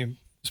democracy,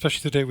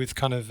 especially to do with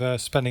kind of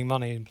spending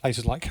money in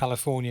places like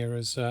California,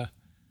 is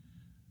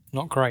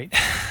not great.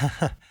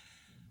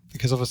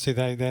 Because obviously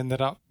they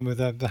ended up with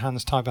the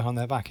hands tied behind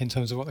their back in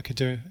terms of what they could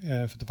do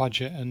for the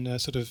budget, and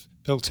sort of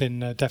built-in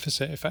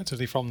deficit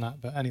effectively from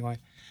that. But anyway,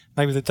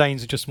 maybe the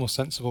Danes are just more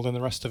sensible than the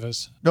rest of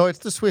us. No, it's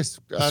the Swiss.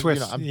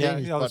 I'm yeah,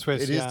 Danish, the but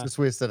Swiss, it is the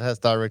Swiss that has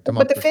direct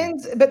But democracy. the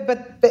Finns,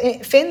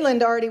 but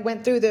Finland already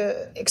went through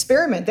the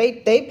experiment.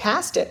 They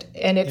passed it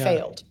and it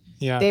failed.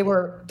 Yeah. They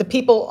were the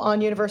people on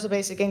universal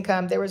basic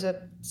income. There was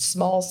a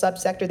small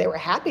subsector. They were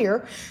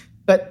happier,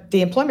 but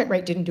the employment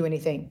rate didn't do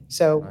anything.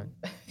 So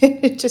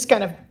it just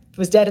kind of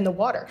was dead in the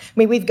water.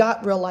 We've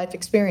got real life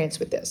experience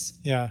with this.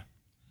 Yeah.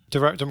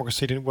 Direct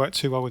democracy didn't work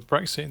too well with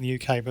Brexit in the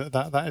UK, but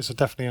that is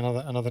definitely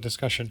another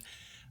discussion.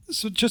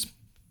 So just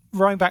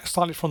rowing back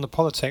slightly from the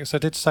politics, I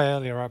did say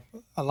earlier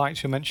I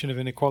liked your mention of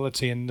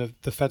inequality, and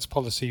the Fed's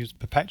policy is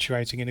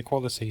perpetuating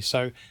inequality.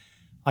 So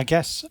I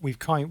guess we've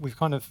kind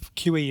of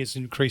QE has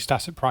increased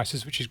asset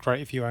prices, which is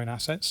great if you own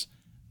assets.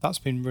 That's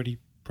been really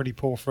pretty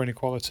poor for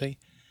inequality.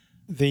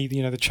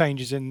 The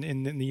changes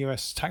in the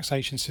US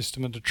taxation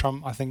system under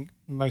Trump, I think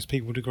most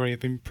people would agree, have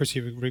been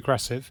pretty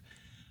regressive.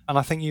 And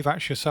I think you've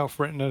actually yourself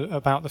written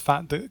about the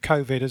fact that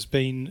COVID has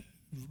been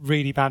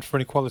really bad for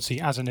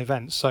inequality as an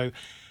event. So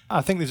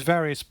I think there's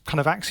various kind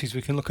of axes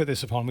we can look at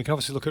this upon. We can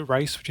obviously look at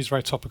race, which is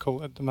very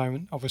topical at the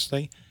moment,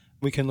 obviously.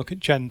 We can look at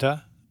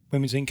gender.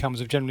 Women's incomes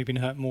have generally been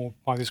hurt more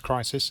by this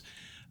crisis.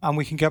 And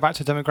we can go back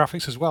to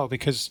demographics as well,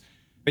 because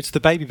it's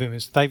the baby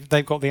boomers.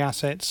 They've got the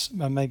assets,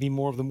 and maybe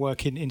more of them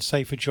work in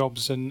safer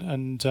jobs,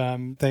 and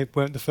they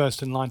weren't the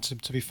first in line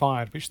to be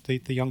fired, which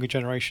the younger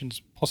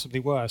generations possibly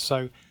were.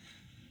 So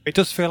it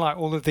does feel like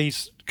all of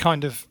these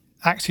kind of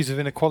axes of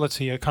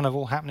inequality are kind of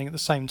all happening at the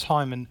same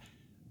time. And,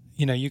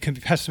 you can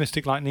be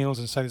pessimistic like Niels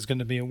and say there's going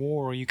to be a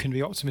war, or you can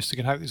be optimistic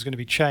and hope there's going to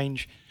be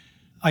change.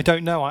 I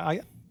don't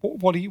know.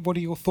 What are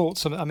your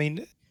thoughts on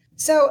it?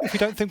 So if you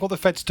don't think what the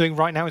Fed's doing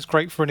right now is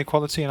great for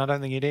inequality, and I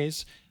don't think it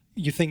is,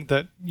 you think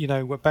that,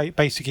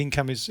 basic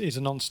income is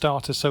a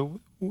non-starter. So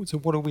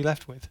what are we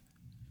left with?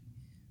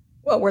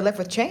 Well, we're left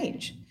with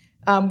change.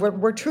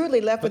 We're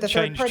truly left with a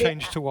third party.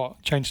 Change to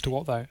what? Change to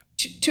what, though?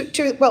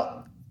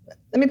 Well,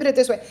 let me put it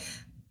this way.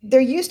 There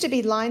used to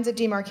be lines of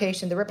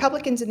demarcation. The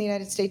Republicans in the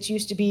United States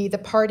used to be the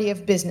party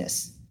of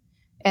business.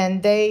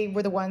 And they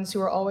were the ones who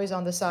were always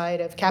on the side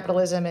of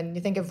capitalism. And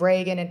you think of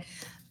Reagan. And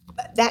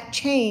that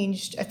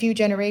changed a few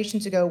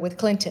generations ago with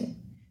Clinton,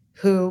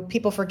 who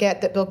people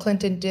forget that Bill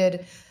Clinton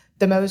did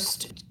the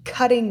most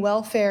cutting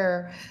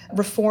welfare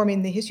reform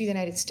in the history of the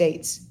United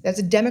States. That's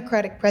a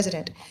Democratic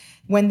president.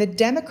 When the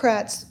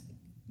Democrats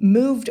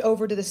moved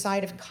over to the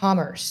side of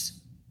commerce.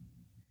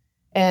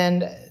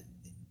 And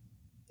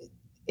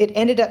it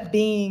ended up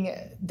being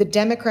the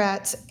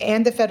Democrats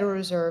and the Federal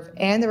Reserve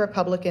and the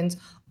Republicans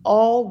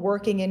all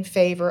working in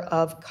favor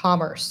of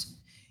commerce.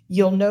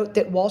 You'll note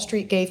that Wall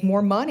Street gave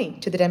more money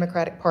to the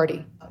Democratic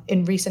Party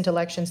in recent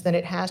elections than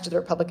it has to the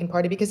Republican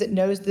Party because it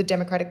knows the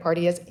Democratic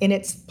Party is in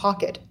its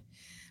pocket.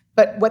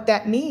 But what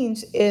that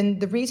means, and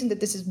the reason that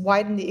this has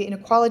widened the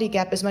inequality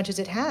gap as much as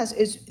it has,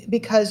 is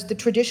because the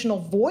traditional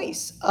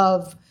voice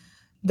of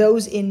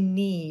those in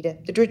need,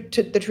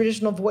 the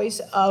traditional voice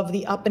of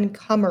the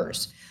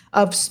up-and-comers,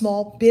 of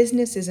small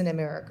businesses in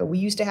America. We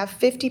used to have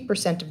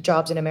 50% of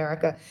jobs in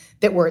America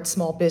that were at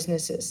small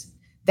businesses.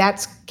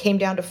 That came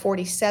down to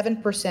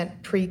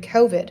 47%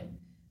 pre-COVID.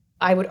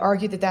 I would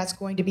argue that that's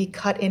going to be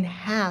cut in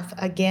half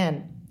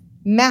again.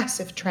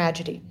 Massive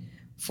tragedy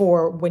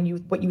for what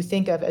you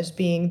think of as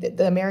being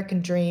the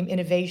American dream,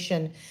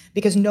 innovation,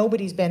 because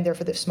nobody's been there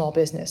for the small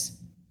business.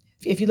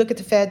 If you look at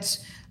the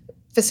Fed's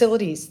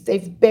facilities,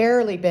 they've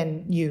barely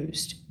been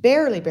used,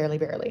 barely,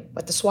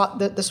 but the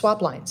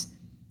swap lines.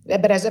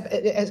 But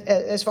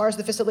as far as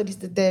the facilities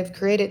that they've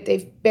created,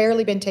 they've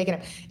barely been taken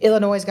up.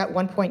 Illinois has got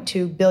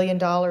 $1.2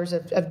 billion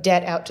of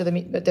debt out to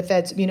the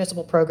Fed's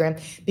municipal program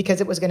because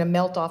it was going to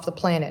melt off the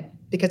planet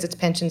because its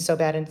pension's so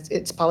bad and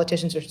its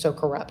politicians are so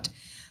corrupt.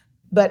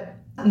 But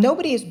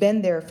nobody has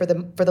been there for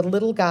the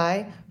little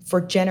guy for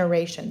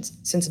generations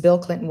since Bill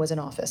Clinton was in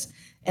office.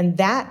 And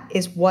that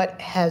is what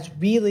has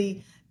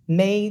really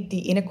made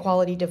the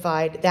inequality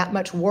divide that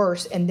much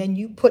worse. And then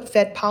you put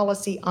Fed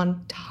policy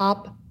on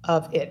top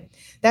of it.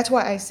 That's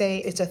why I say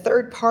it's a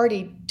third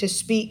party to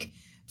speak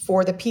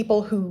for the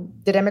people who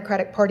the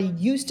Democratic Party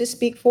used to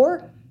speak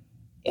for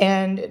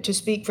and to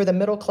speak for the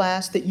middle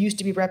class that used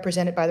to be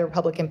represented by the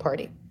Republican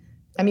Party.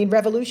 I mean,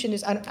 revolution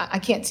is, I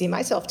can't see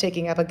myself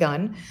taking up a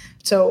gun,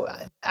 so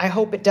I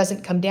hope it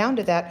doesn't come down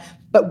to that.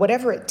 But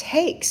whatever it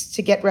takes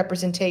to get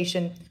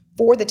representation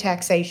for the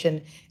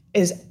taxation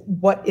is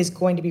what is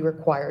going to be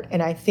required.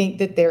 And I think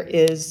that there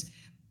is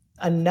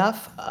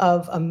enough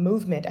of a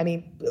movement. I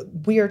mean,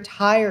 we are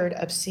tired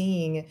of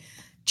seeing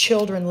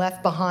children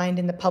left behind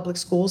in the public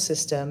school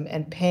system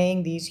and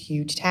paying these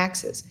huge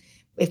taxes.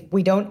 If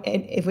we don't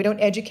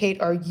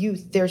educate our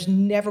youth, there's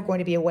never going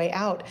to be a way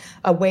out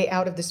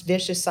of this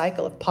vicious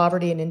cycle of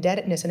poverty and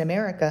indebtedness in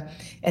America.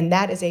 And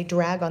that is a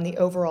drag on the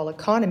overall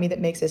economy that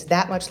makes us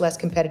that much less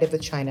competitive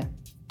with China.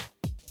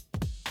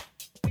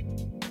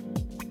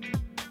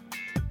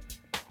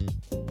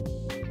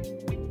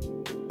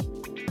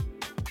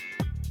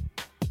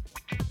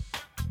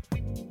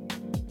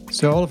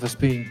 So all of us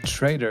being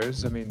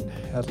traders, I mean,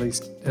 at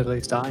least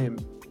I am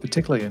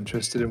particularly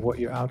interested in what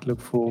your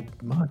outlook for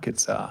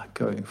markets are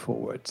going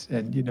forward.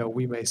 And,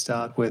 we may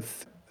start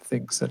with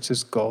things such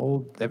as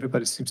gold.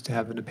 Everybody seems to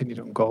have an opinion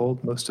on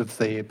gold. Most of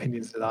the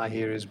opinions that I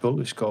hear is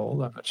bullish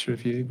gold. I'm not sure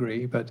if you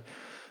agree, but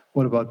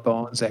what about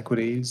bonds,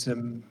 equities,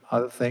 and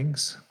other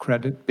things,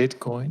 credit,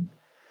 Bitcoin?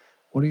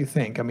 What do you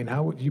think? I mean,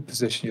 how would you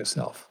position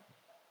yourself?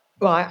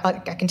 Well, I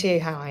can tell you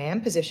how I am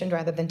positioned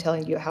rather than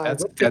telling you how I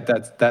would be.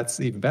 That's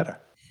even better.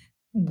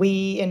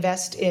 We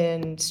invest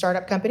in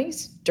startup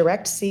companies,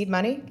 direct seed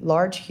money,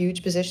 large,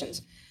 huge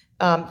positions.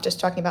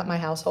 Just talking about my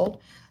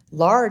household,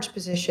 large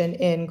position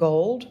in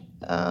gold,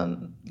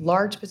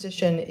 large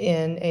position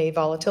in a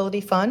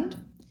volatility fund,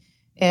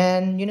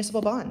 and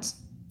municipal bonds.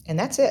 And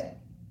that's it.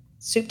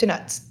 Soup to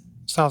nuts.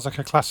 Sounds like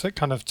a classic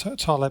kind of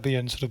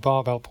Talebian sort of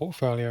barbell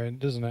portfolio,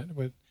 doesn't it?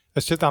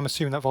 I'm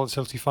assuming that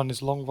volatility fund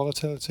is long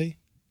volatility.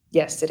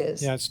 Yes, it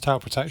is. Yeah, it's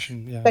tail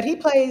protection. Yeah. But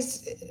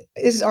this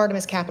is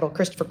Artemis Capital,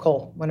 Christopher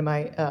Cole, one of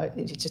my,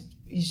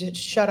 he's just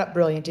shut up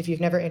brilliant. If you've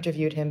never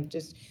interviewed him,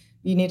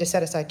 you need to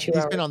set aside 2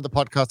 hours. He's been on the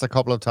podcast a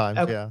couple of times.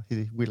 Okay.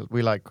 Yeah,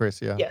 we like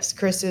Chris. Yeah. Yes,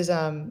 Chris is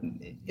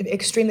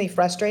extremely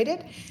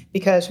frustrated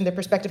because from the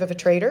perspective of a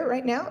trader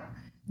right now,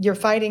 you're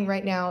fighting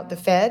right now the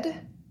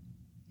Fed,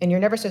 and you're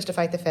never supposed to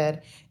fight the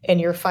Fed,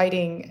 and you're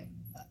fighting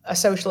a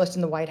socialist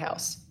in the White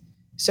House.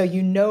 So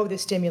the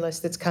stimulus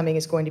that's coming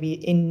is going to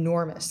be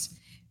enormous.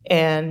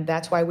 And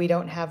that's why we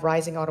don't have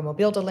rising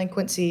automobile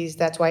delinquencies.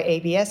 That's why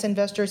ABS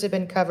investors have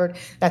been covered.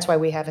 That's why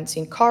we haven't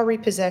seen car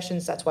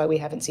repossessions. That's why we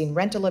haven't seen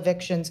rental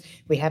evictions.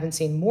 We haven't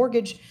seen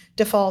mortgage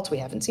defaults. We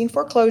haven't seen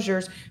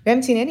foreclosures. We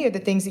haven't seen any of the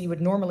things that you would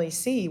normally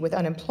see with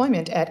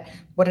unemployment at,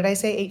 what did I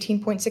say,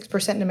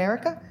 18.6% in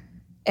America?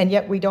 And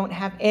yet we don't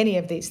have any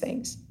of these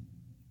things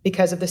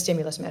because of the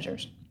stimulus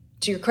measures.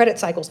 So your credit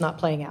cycle's not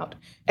playing out,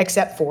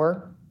 except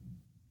for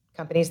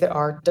companies that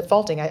are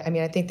defaulting. I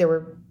mean, I think there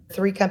were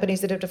 3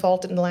 companies that have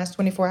defaulted in the last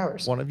 24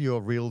 hours. One of your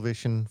Real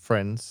Vision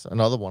friends,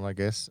 another one, I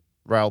guess,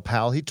 Raoul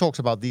Pal, he talks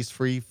about these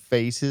 3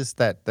 phases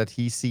that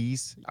he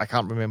sees. I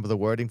can't remember the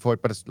wording for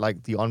it, but it's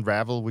like the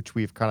unravel, which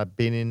we've kind of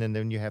been in, and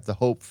then you have the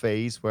hope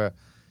phase where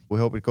we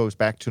hope it goes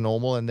back to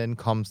normal, and then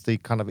comes the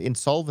kind of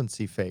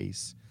insolvency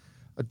phase.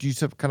 Do you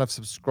kind of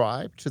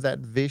subscribe to that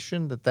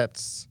vision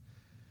that's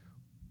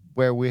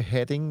where we're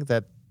heading,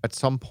 that at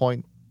some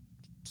point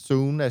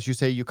soon, as you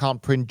say, you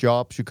can't print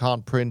jobs, you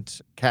can't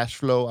print cash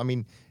flow? I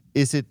mean,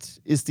 is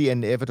the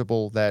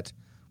inevitable that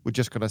we're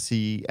just going to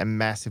see a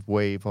massive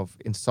wave of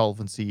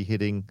insolvency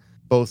hitting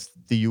both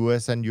the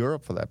US and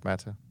Europe for that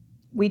matter?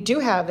 We do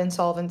have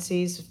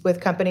insolvencies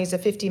with companies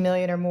of 50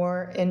 million or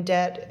more in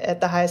debt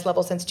at the highest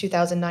level since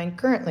 2009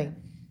 currently.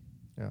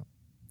 Yeah.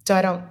 So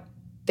I don't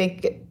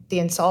think the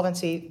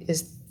insolvency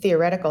is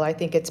theoretical. I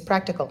think it's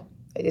practical.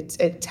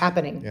 It's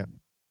happening. Yeah.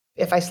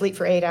 If I sleep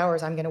for 8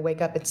 hours, I'm going to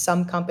wake up and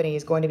some company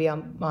is going to be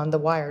on the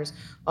wires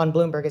on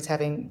Bloomberg as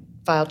having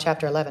filed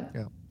Chapter 11.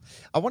 Yeah.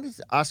 I wanted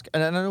to ask,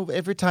 and I know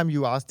every time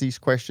you ask these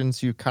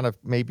questions, you kind of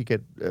maybe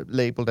get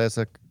labeled as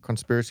a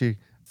conspiracy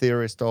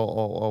theorist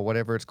or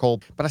whatever it's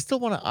called. But I still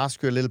want to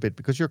ask you a little bit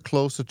because you're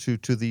closer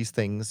to these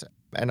things.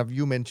 And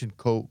you mentioned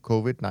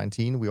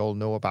COVID-19. We all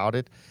know about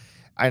it.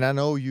 And I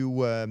know you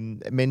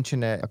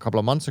mentioned a couple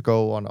of months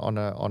ago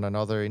on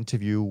another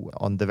interview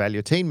on the value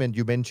attainment,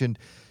 you mentioned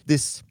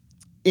this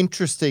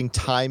interesting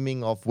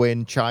timing of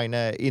when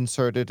China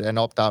inserted an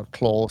opt-out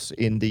clause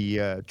in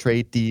the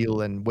trade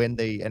deal and when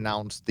they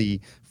announced the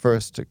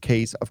first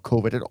case of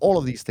COVID and all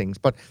of these things.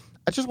 But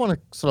I just want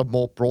to sort of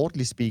more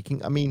broadly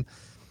speaking, I mean,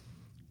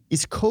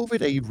 is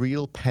COVID a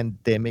real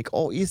pandemic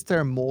or is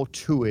there more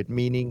to it?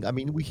 Meaning, I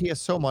mean, we hear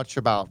so much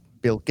about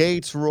Bill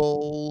Gates'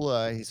 role,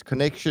 his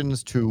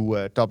connections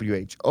to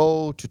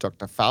WHO, to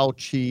Dr.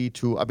 Fauci,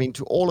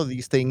 to all of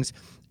these things.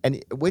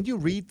 And when you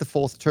read The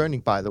Fourth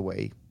Turning, by the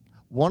way,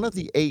 one of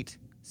the 8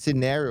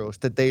 scenarios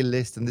that they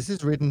list, and this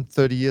is written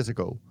 30 years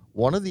ago,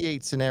 one of the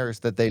 8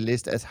 scenarios that they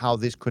list as how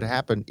this could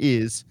happen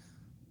is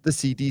the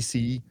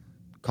CDC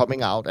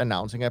coming out,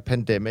 announcing a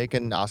pandemic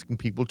and asking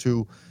people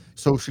to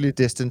socially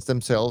distance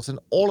themselves and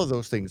all of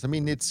those things. I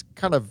mean, it's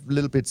kind of a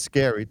little bit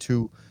scary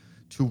to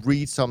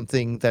read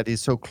something that is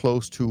so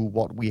close to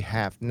what we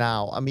have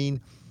now. I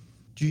mean,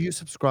 do you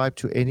subscribe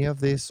to any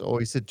of this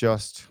or is it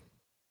just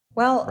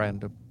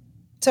random?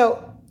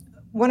 So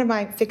one of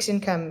my fixed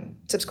income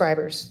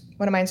subscribers,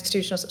 one of my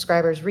institutional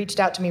subscribers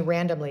reached out to me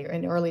randomly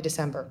in early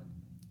December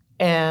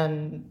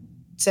and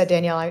said,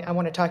 Danielle, I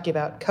want to talk to you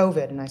about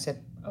COVID. And I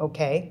said,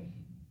 okay,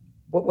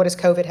 what does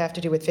COVID have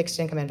to do with fixed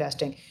income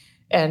investing?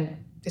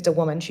 And it's a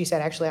woman. She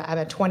said, actually, I'm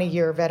a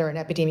 20-year veteran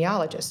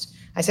epidemiologist.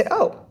 I said,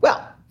 oh,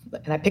 well,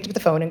 and I picked up the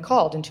phone and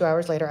called. And 2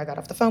 hours later, I got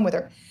off the phone with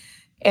her.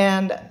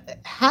 And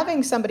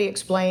having somebody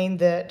explain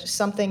that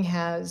something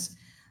has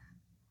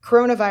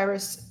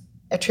coronavirus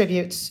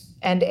attributes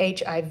and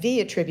HIV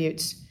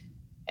attributes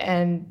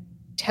and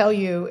tell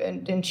you,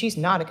 and she's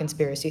not a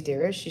conspiracy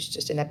theorist, she's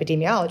just an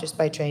epidemiologist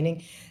by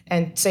training,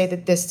 and say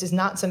that this is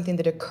not something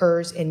that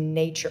occurs in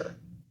nature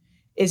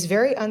is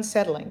very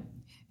unsettling.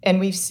 And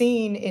we've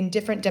seen in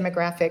different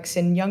demographics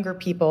in younger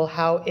people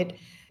how it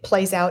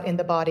plays out in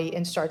the body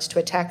and starts to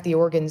attack the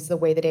organs the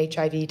way that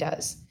HIV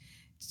does.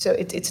 So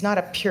it's not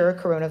a pure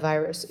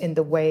coronavirus in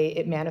the way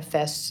it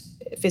manifests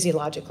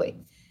physiologically.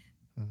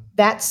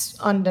 That's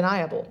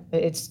undeniable.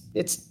 It's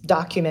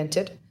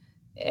documented,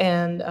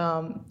 and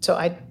so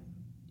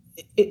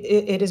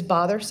it is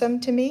bothersome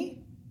to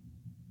me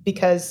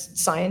because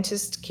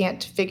scientists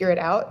can't figure it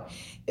out.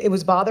 It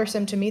was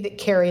bothersome to me that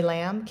Carrie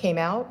Lam came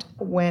out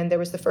when there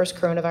was the first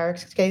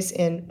coronavirus case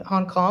in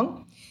Hong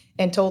Kong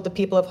and told the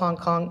people of Hong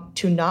Kong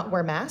to not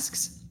wear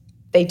masks.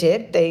 They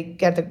did. They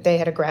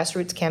had a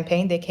grassroots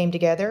campaign. They came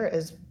together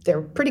as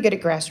they're pretty good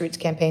at grassroots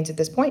campaigns at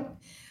this point.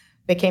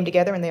 They came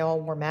together and they all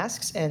wore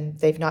masks, and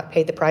they've not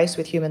paid the price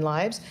with human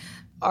lives.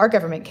 Our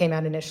government came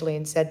out initially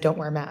and said, don't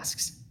wear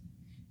masks.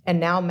 And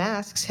now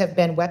masks have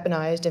been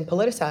weaponized and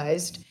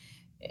politicized.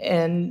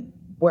 And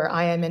where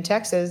I am in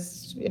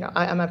Texas,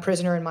 I'm a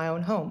prisoner in my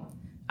own home.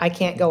 I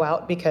can't go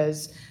out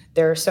because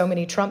there are so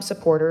many Trump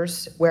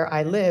supporters where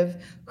I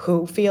live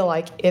who feel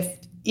like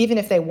even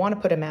if they want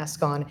to put a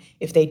mask on,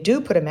 if they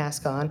do put a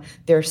mask on,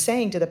 they're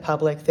saying to the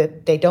public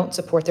that they don't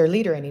support their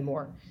leader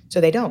anymore.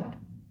 So they don't.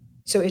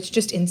 So it's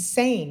just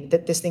insane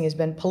that this thing has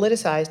been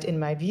politicized, in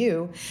my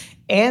view,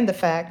 and the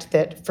fact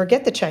that,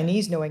 forget the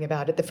Chinese knowing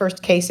about it, the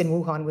first case in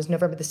Wuhan was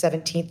November the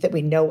 17th that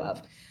we know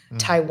of.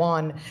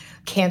 Taiwan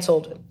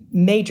canceled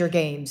major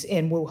games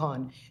in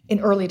Wuhan in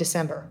early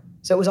December.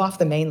 So it was off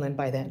the mainland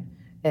by then.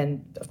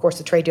 And of course,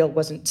 the trade deal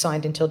wasn't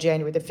signed until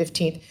January the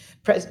 15th.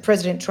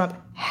 President Trump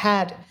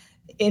had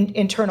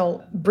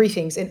internal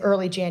briefings in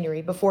early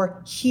January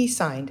before he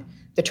signed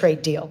the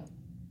trade deal.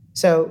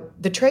 So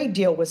the trade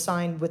deal was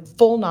signed with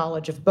full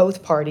knowledge of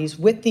both parties,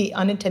 with the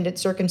unintended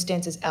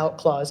circumstances out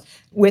clause,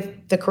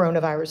 with the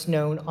coronavirus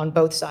known on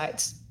both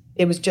sides.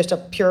 It was just a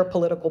pure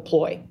political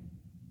ploy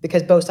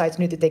because both sides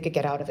knew that they could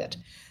get out of it.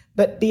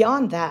 But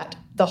beyond that,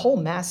 the whole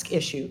mask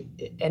issue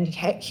and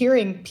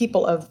hearing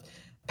people of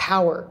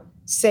power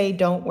say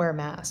don't wear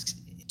masks,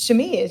 to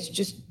me, it's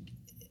just,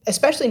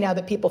 especially now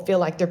that people feel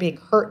like they're being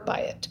hurt by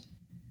it,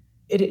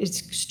 it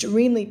is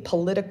extremely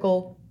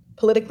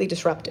politically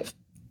disruptive.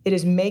 It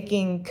is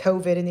making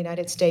COVID in the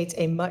United States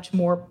a much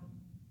more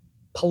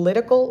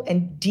political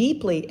and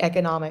deeply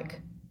economic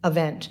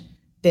event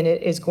than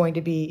it is going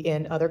to be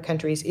in other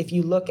countries. If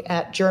you look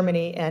at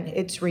Germany and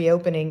its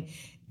reopening,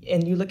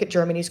 and you look at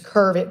Germany's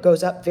curve, it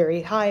goes up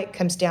very high, it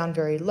comes down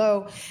very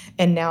low.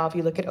 And now if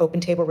you look at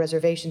open table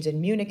reservations in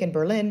Munich and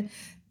Berlin,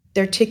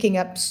 they're ticking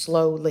up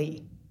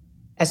slowly.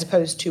 as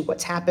opposed to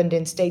what's happened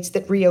in states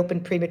that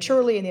reopened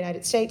prematurely in the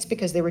United States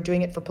because they were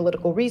doing it for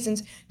political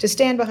reasons to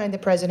stand behind the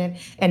president.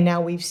 And now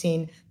we've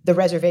seen the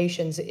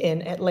reservations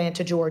in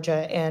Atlanta,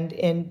 Georgia, and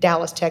in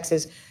Dallas,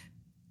 Texas.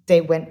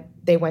 They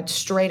went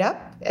straight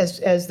up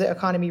as the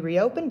economy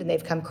reopened, and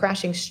they've come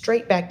crashing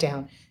straight back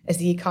down as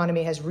the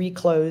economy has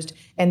reclosed.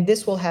 And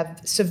this will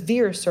have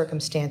severe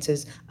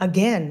circumstances,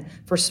 again,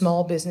 for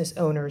small business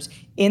owners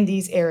in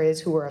these areas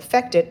who are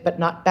affected but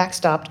not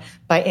backstopped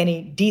by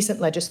any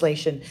decent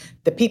legislation.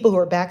 The people who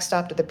are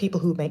backstopped are the people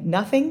who make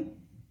nothing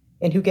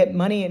and who get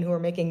money and who are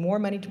making more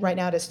money right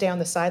now to stay on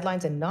the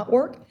sidelines and not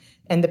work,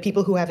 and the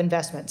people who have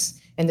investments.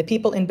 And the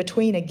people in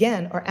between,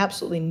 again, are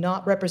absolutely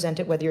not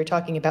represented, whether you're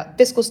talking about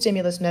fiscal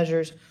stimulus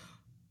measures,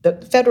 the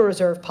Federal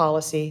Reserve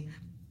policy.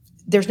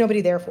 There's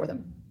nobody there for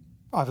them.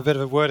 I have a bit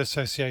of a word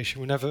association.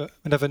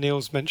 Whenever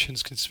Niels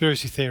mentions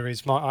conspiracy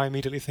theories, I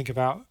immediately think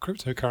about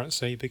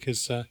cryptocurrency,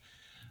 because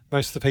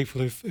most of the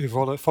people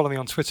who follow me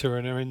on Twitter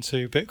and are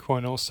into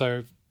Bitcoin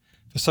also,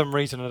 for some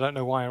reason, I don't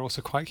know why, are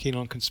also quite keen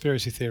on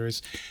conspiracy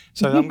theories.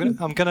 So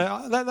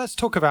let's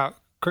talk about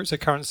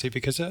cryptocurrency,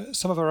 because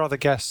some of our other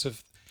guests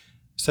have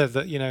said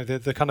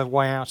that the kind of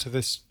way out of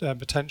this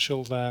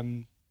potential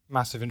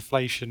massive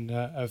inflation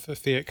of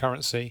fiat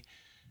currency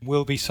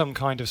will be some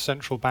kind of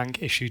central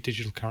bank issued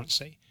digital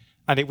currency.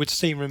 And it would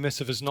seem remiss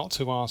of us not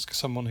to ask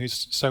someone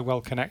who's so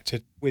well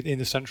connected within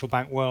the central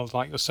bank world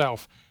like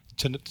yourself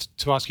to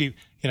ask you,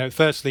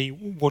 firstly,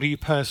 what do you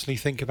personally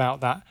think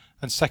about that?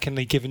 And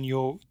secondly, given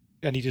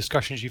any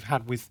discussions you've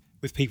had with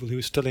people who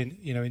are still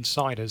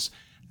insiders,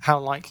 how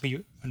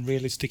likely and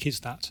realistic is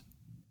that?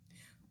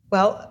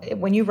 Well,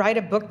 when you write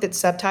a book that's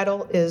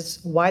subtitle is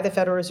Why the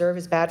Federal Reserve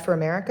is Bad for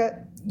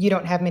America, you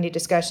don't have many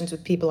discussions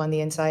with people on the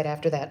inside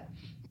after that.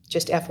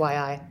 Just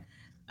FYI.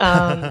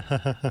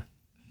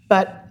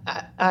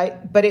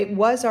 But it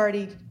was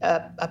already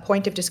a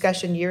point of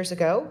discussion years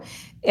ago,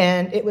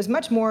 and it was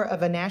much more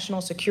of a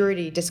national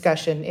security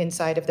discussion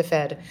inside of the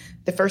Fed.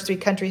 The first three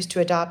countries to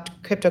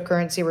adopt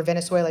cryptocurrency were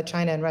Venezuela,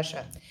 China, and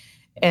Russia.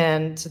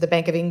 And so the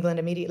Bank of England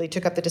immediately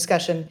took up the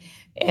discussion.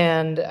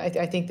 And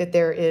I think that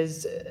there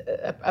is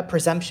a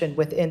presumption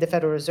within the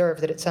Federal Reserve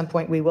that at some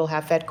point we will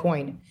have Fed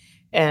coin.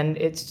 And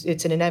it's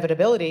an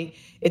inevitability.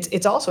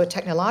 It's also a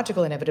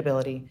technological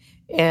inevitability.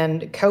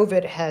 And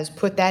COVID has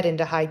put that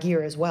into high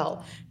gear as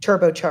well,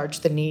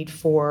 turbocharged the need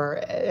for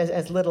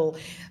as little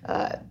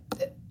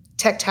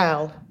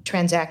tactile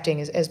transacting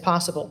as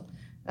possible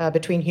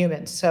between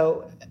humans.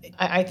 So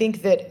I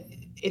think that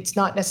it's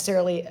not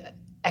necessarily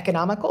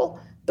economical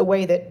the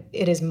way that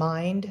it is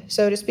mined,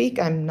 so to speak.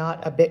 I'm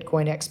not a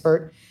Bitcoin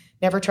expert,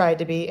 never tried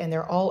to be, and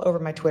they're all over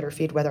my Twitter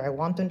feed, whether I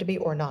want them to be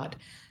or not.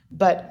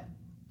 But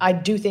I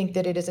do think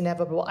that it is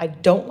inevitable. I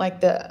don't like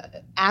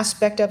the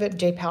aspect of it.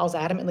 Jay Powell's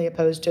adamantly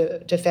opposed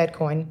to Fed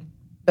coin.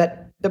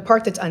 But the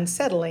part that's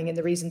unsettling, and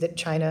the reason that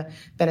China,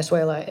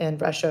 Venezuela,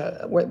 and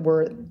Russia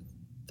were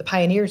the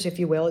pioneers, if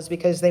you will, is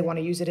because they want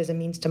to use it as a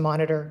means to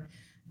monitor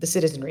the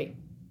citizenry.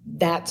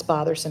 That's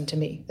bothersome to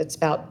me. That's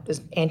about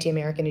as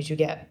anti-American as you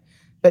get.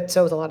 But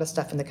so is a lot of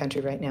stuff in the country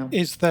right now.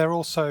 Is there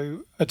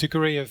also a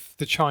degree of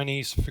the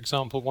Chinese, for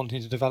example,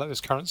 wanting to develop this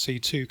currency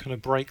to kind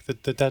of break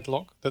the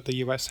deadlock that the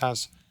US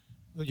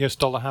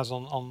dollar has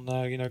on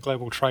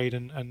global trade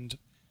and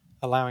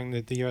allowing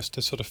the US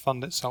to sort of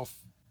fund itself?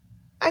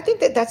 I think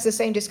that's the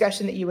same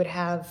discussion that you would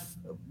have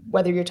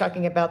whether you're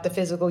talking about the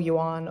physical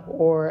yuan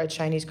or a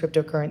Chinese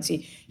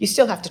cryptocurrency. You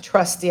still have to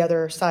trust the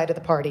other side of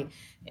the party.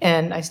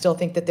 And I still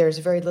think that there's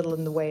very little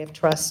in the way of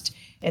trust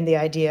and the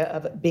idea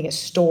of being a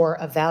store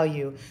of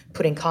value,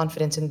 putting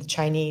confidence in the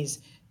Chinese,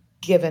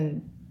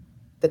 given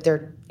that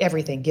they're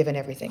everything, given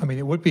everything. I mean,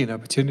 it would be an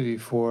opportunity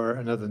for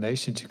another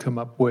nation to come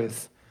up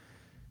with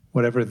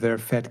whatever their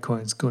Fed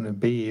coin's going to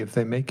be. If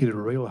they make it a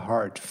real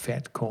hard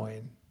Fed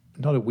coin,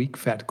 not a weak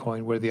Fed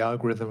coin where the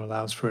algorithm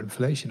allows for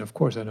inflation. Of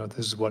course, I know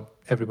this is what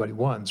everybody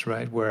wants,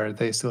 right? Where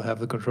they still have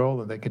the control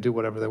and they can do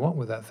whatever they want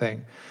with that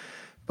thing.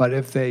 But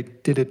if they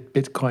did it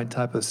Bitcoin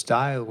type of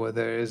style where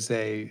there is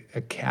a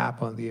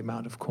cap on the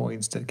amount of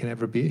coins that can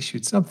ever be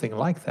issued, something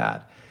like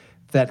that,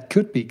 that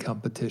could be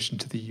competition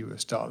to the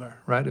US dollar,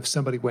 right? If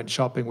somebody went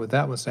shopping with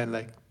that one saying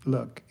like,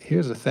 look,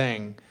 here's the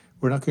thing,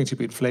 we're not going to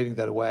be inflating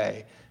that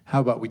away.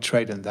 How about we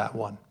trade in that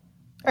one?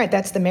 All right,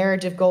 that's the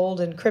marriage of gold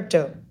and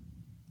crypto,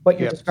 what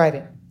you're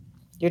describing.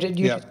 You're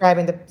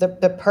describing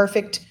the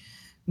perfect,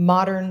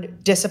 modern,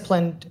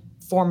 disciplined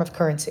form of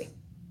currency.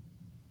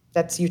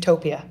 That's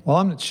utopia. Well,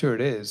 I'm not sure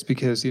it is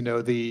because,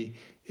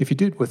 if you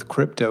do it with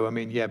crypto, I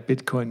mean, yeah,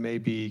 Bitcoin may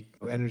be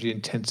energy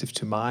intensive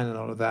to mine and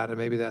all of that, and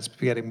maybe that's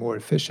getting more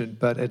efficient,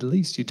 but at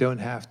least you don't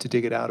have to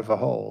dig it out of a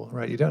hole,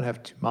 right? You don't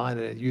have to mine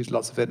it, use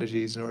lots of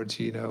energies in order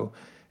to,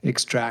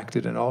 extract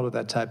it and all of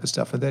that type of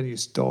stuff, and then you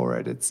store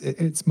it.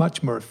 It's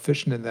much more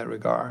efficient in that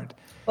regard.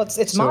 Well,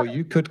 it's so modern.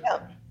 You could,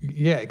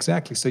 yeah,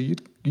 exactly. So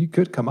you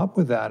could come up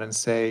with that and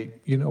say,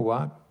 you know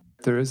what,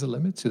 there is a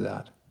limit to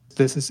that.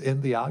 This is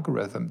in the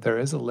algorithm. There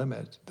is a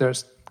limit.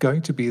 There's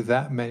going to be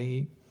that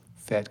many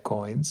Fed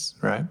coins,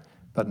 right?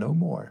 But no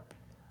more.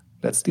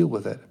 Let's deal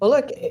with it. Well,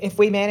 look, if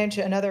we manage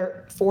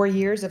another 4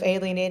 years of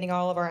alienating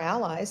all of our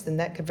allies, then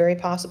that could very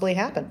possibly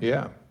happen.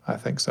 Yeah, I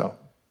think so.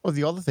 Well,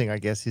 the other thing, I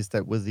guess, is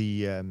that with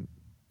the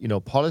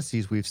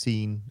policies we've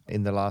seen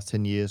in the last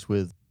 10 years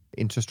with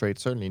interest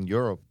rates, certainly in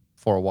Europe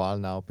for a while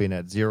now, been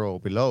at zero or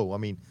below. I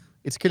mean,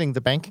 it's killing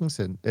the banking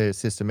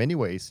system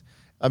anyways.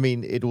 I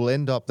mean, it will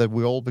end up that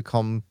we all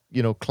become,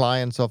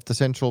 clients of the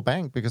central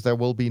bank because there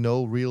will be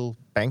no real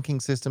banking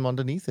system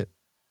underneath it.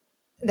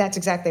 That's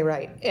exactly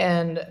right.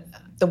 And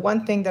the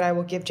one thing that I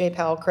will give Jay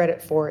Powell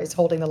credit for is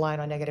holding the line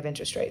on negative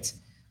interest rates.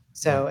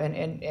 So,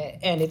 and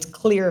it's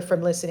clear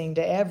from listening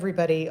to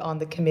everybody on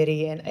the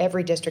committee and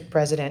every district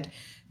president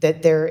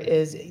that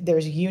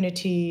there's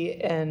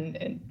unity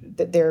and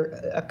that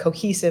they're a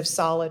cohesive,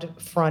 solid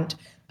front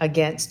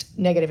against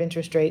negative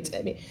interest rates.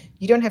 I mean,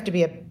 you don't have to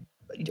be a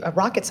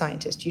rocket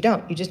scientist. You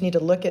don't. You just need to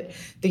look at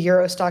the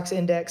Euro Stocks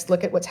Index,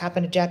 look at what's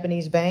happened to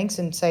Japanese banks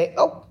and say,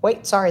 oh,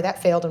 wait, sorry,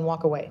 that failed, and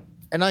walk away.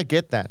 And I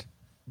get that.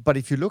 But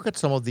if you look at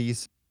some of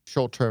these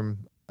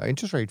short-term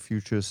interest rate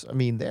futures, I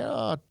mean, they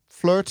are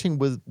flirting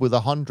with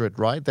 100,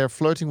 right? They're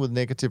flirting with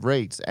negative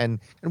rates. And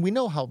we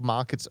know how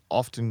markets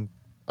often,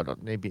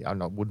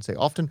 wouldn't say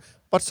often,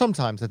 but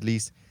sometimes at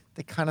least,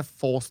 they kind of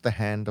force the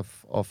hand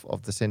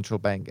of the central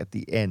bank at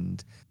the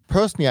end.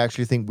 Personally, I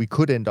actually think we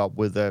could end up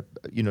with a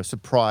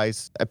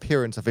surprise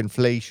appearance of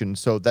inflation,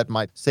 so that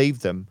might save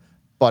them.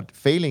 But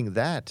failing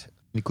that,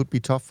 it could be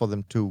tough for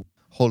them to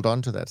hold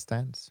on to that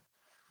stance.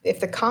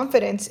 If the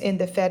confidence in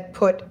the Fed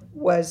put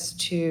was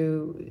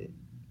to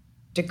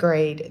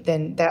degrade,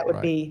 then it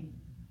would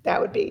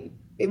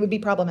be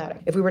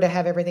problematic if we were to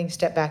have everything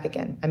step back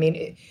again. I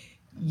mean,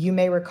 you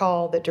may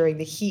recall that during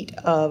the heat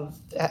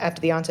after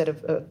the onset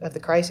of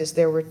the crisis,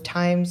 there were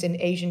times in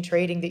Asian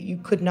trading that you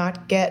could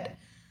not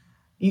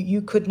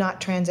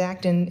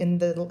transact in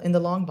the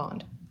long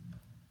bond.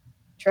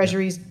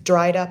 Treasuries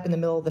dried up in the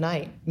middle of the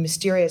night,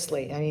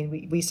 mysteriously. I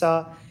mean, we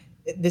saw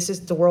this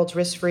is the world's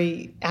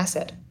risk-free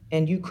asset,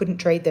 and you couldn't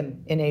trade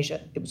them in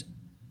Asia. It was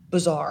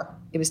bizarre.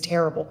 It was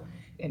terrible,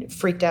 and it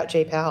freaked out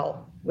Jay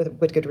Powell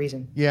with good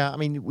reason. Yeah, I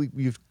mean,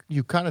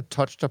 you kind of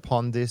touched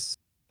upon this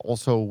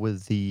also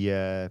with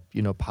the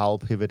Powell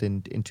pivot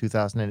in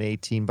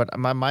 2018. But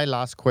my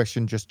last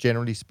question, just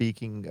generally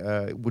speaking,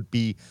 would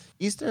be: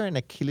 is there an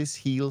Achilles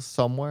heel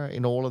somewhere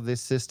in all of this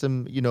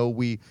system?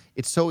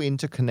 It's so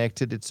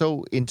interconnected, it's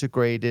so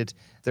integrated.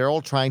 They're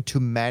all trying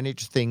to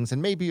manage things,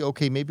 and maybe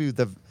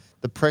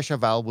the pressure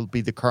valve will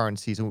be the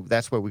currencies, and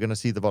that's where we're going to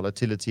see the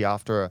volatility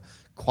after a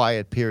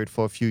quiet period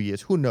for a few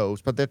years. Who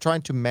knows? But they're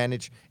trying to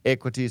manage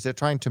equities. They're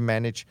trying to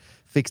manage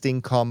fixed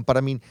income. But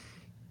I mean,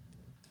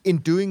 in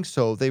doing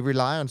so, they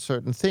rely on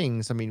certain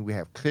things. I mean, we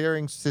have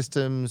clearing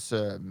systems,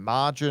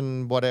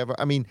 margin, whatever.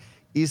 I mean,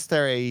 is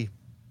there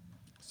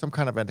some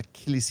kind of an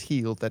Achilles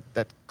heel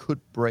that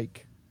could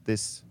break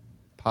this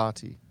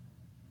party?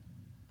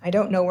 I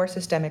don't know where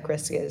systemic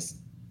risk is.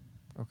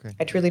 Okay.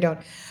 I truly don't.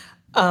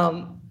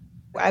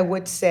 I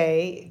would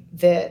say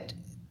that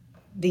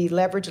the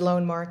leverage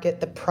loan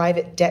market, the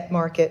private debt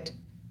market,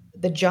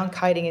 the junk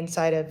hiding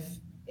inside of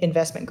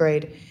investment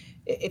grade,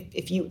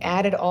 if you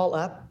add it all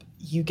up,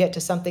 you get to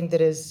something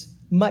that is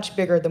much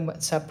bigger than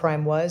what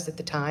subprime was at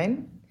the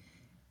time.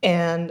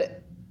 And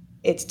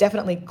it's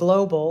definitely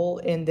global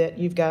in that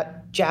you've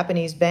got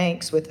Japanese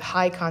banks with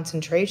high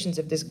concentrations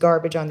of this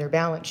garbage on their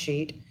balance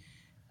sheet,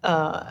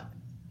 and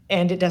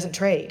it doesn't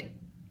trade.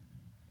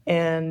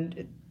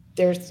 And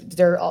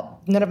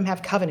none of them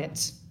have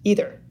covenants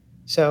either.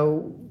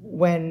 So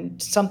when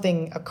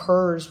something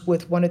occurs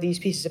with one of these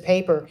pieces of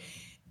paper,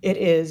 it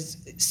is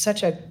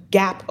such a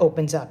gap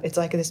opens up. It's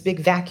like this big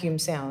vacuum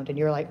sound, and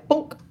you're like,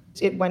 bonk.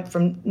 It went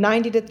from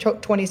 90 to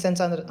 20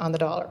 cents on the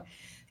dollar.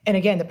 And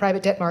again, the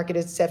private debt market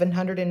is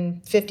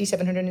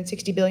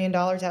 $760 billion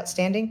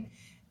outstanding.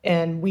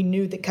 And we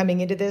knew that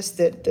coming into this,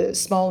 that the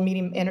small and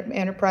medium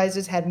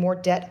enterprises had more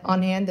debt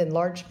on hand than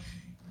large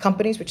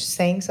companies, which is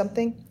saying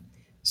something.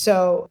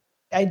 So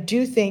I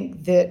do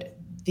think that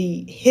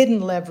the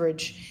hidden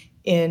leverage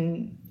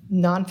in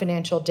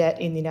non-financial debt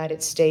in the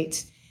United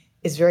States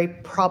is very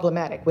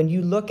problematic. When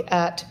you look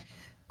at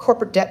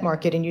corporate debt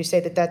market and you say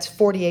that that's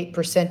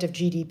 48% of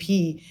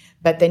GDP,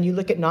 but then you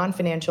look at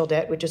non-financial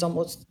debt, which is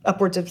almost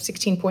upwards of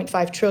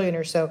 16.5 trillion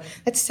or so,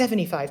 that's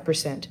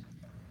 75%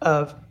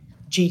 of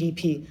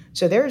GDP.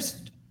 So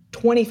there's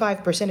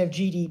 25% of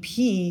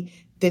GDP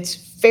that's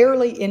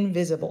fairly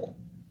invisible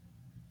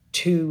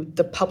to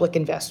the public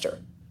investor.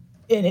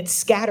 And it's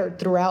scattered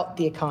throughout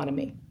the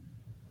economy.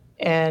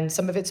 And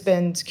some of it's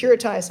been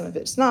securitized, some of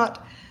it's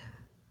not.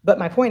 But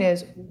my point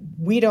is,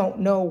 we don't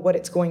know what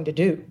it's going to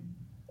do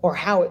or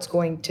how it's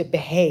going to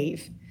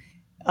behave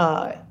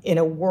in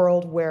a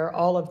world where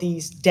all of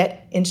these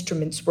debt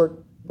instruments were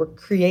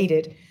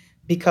created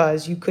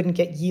because you couldn't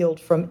get yield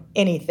from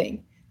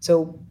anything.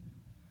 So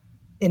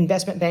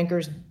investment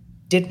bankers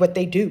did what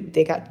they do.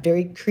 They got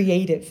very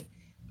creative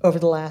over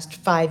the last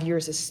 5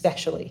 years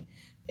especially.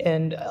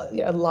 And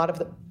a lot of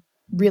the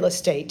real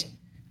estate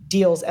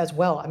deals as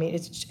well. I mean,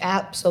 it's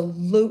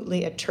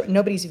absolutely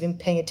nobody's even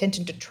paying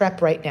attention to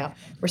TREP right now.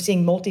 We're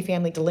seeing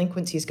multifamily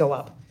delinquencies go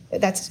up.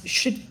 That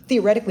should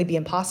theoretically be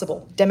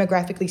impossible,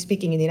 demographically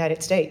speaking, in the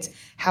United States.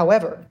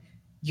 However,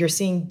 you're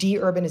seeing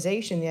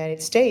deurbanization in the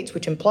United States,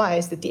 which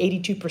implies that the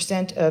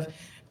 82% of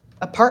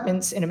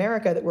apartments in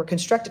America that were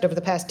constructed over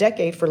the past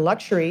decade for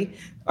luxury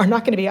are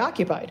not going to be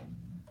occupied.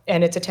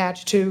 And it's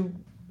attached to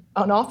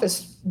an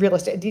office real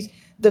estate.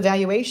 The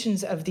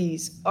valuations of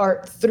these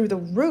are through the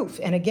roof.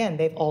 And again,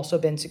 they've also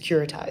been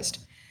securitized.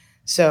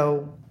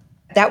 So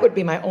that would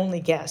be my only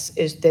guess,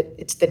 is that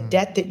it's the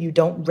debt that you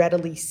don't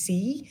readily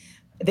see,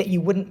 that you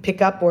wouldn't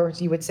pick up, or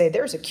you would say,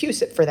 there's a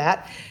QSIP for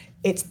that.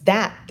 It's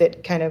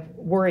that kind of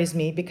worries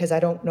me, because I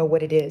don't know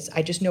what it is.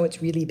 I just know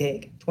it's really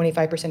big,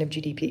 25% of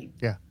GDP.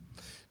 Yeah.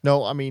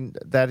 No, I mean,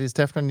 that is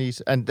definitely,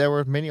 and there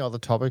were many other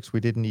topics we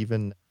didn't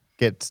even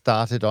get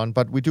started on,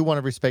 but we do want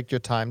to respect your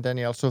time,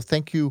 Danielle. So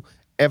thank you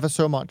ever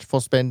so much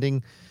for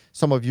spending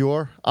some of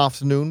your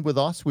afternoon with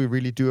us. We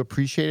really do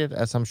appreciate it,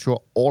 as I'm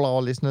sure all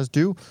our listeners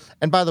do.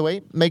 And by the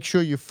way, make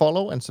sure you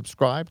follow and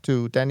subscribe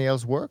to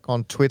Danielle's work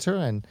on Twitter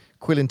and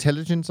Quill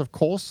Intelligence, of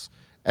course.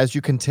 As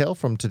you can tell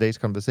from today's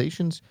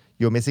conversations,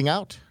 you're missing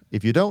out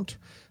if you don't.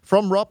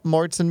 From Rob,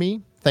 Moritz, and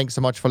me, thanks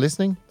so much for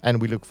listening,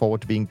 and we look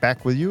forward to being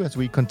back with you as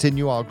we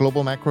continue our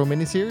Global Macro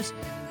miniseries.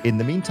 In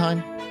the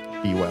meantime,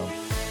 be well.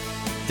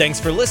 Thanks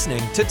for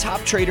listening to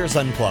Top Traders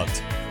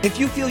Unplugged. If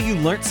you feel you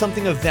learned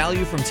something of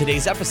value from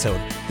today's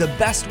episode, the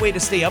best way to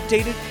stay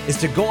updated is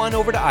to go on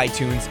over to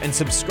iTunes and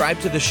subscribe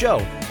to the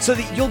show so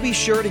that you'll be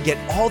sure to get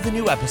all the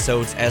new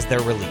episodes as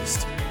they're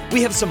released.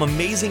 We have some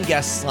amazing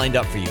guests lined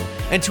up for you,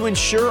 and to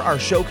ensure our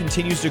show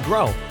continues to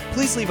grow,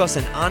 please leave us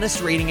an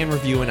honest rating and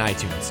review in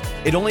iTunes.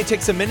 It only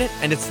takes a minute,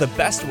 and it's the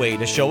best way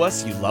to show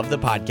us you love the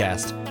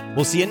podcast.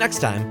 We'll see you next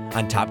time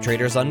on Top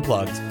Traders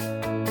Unplugged.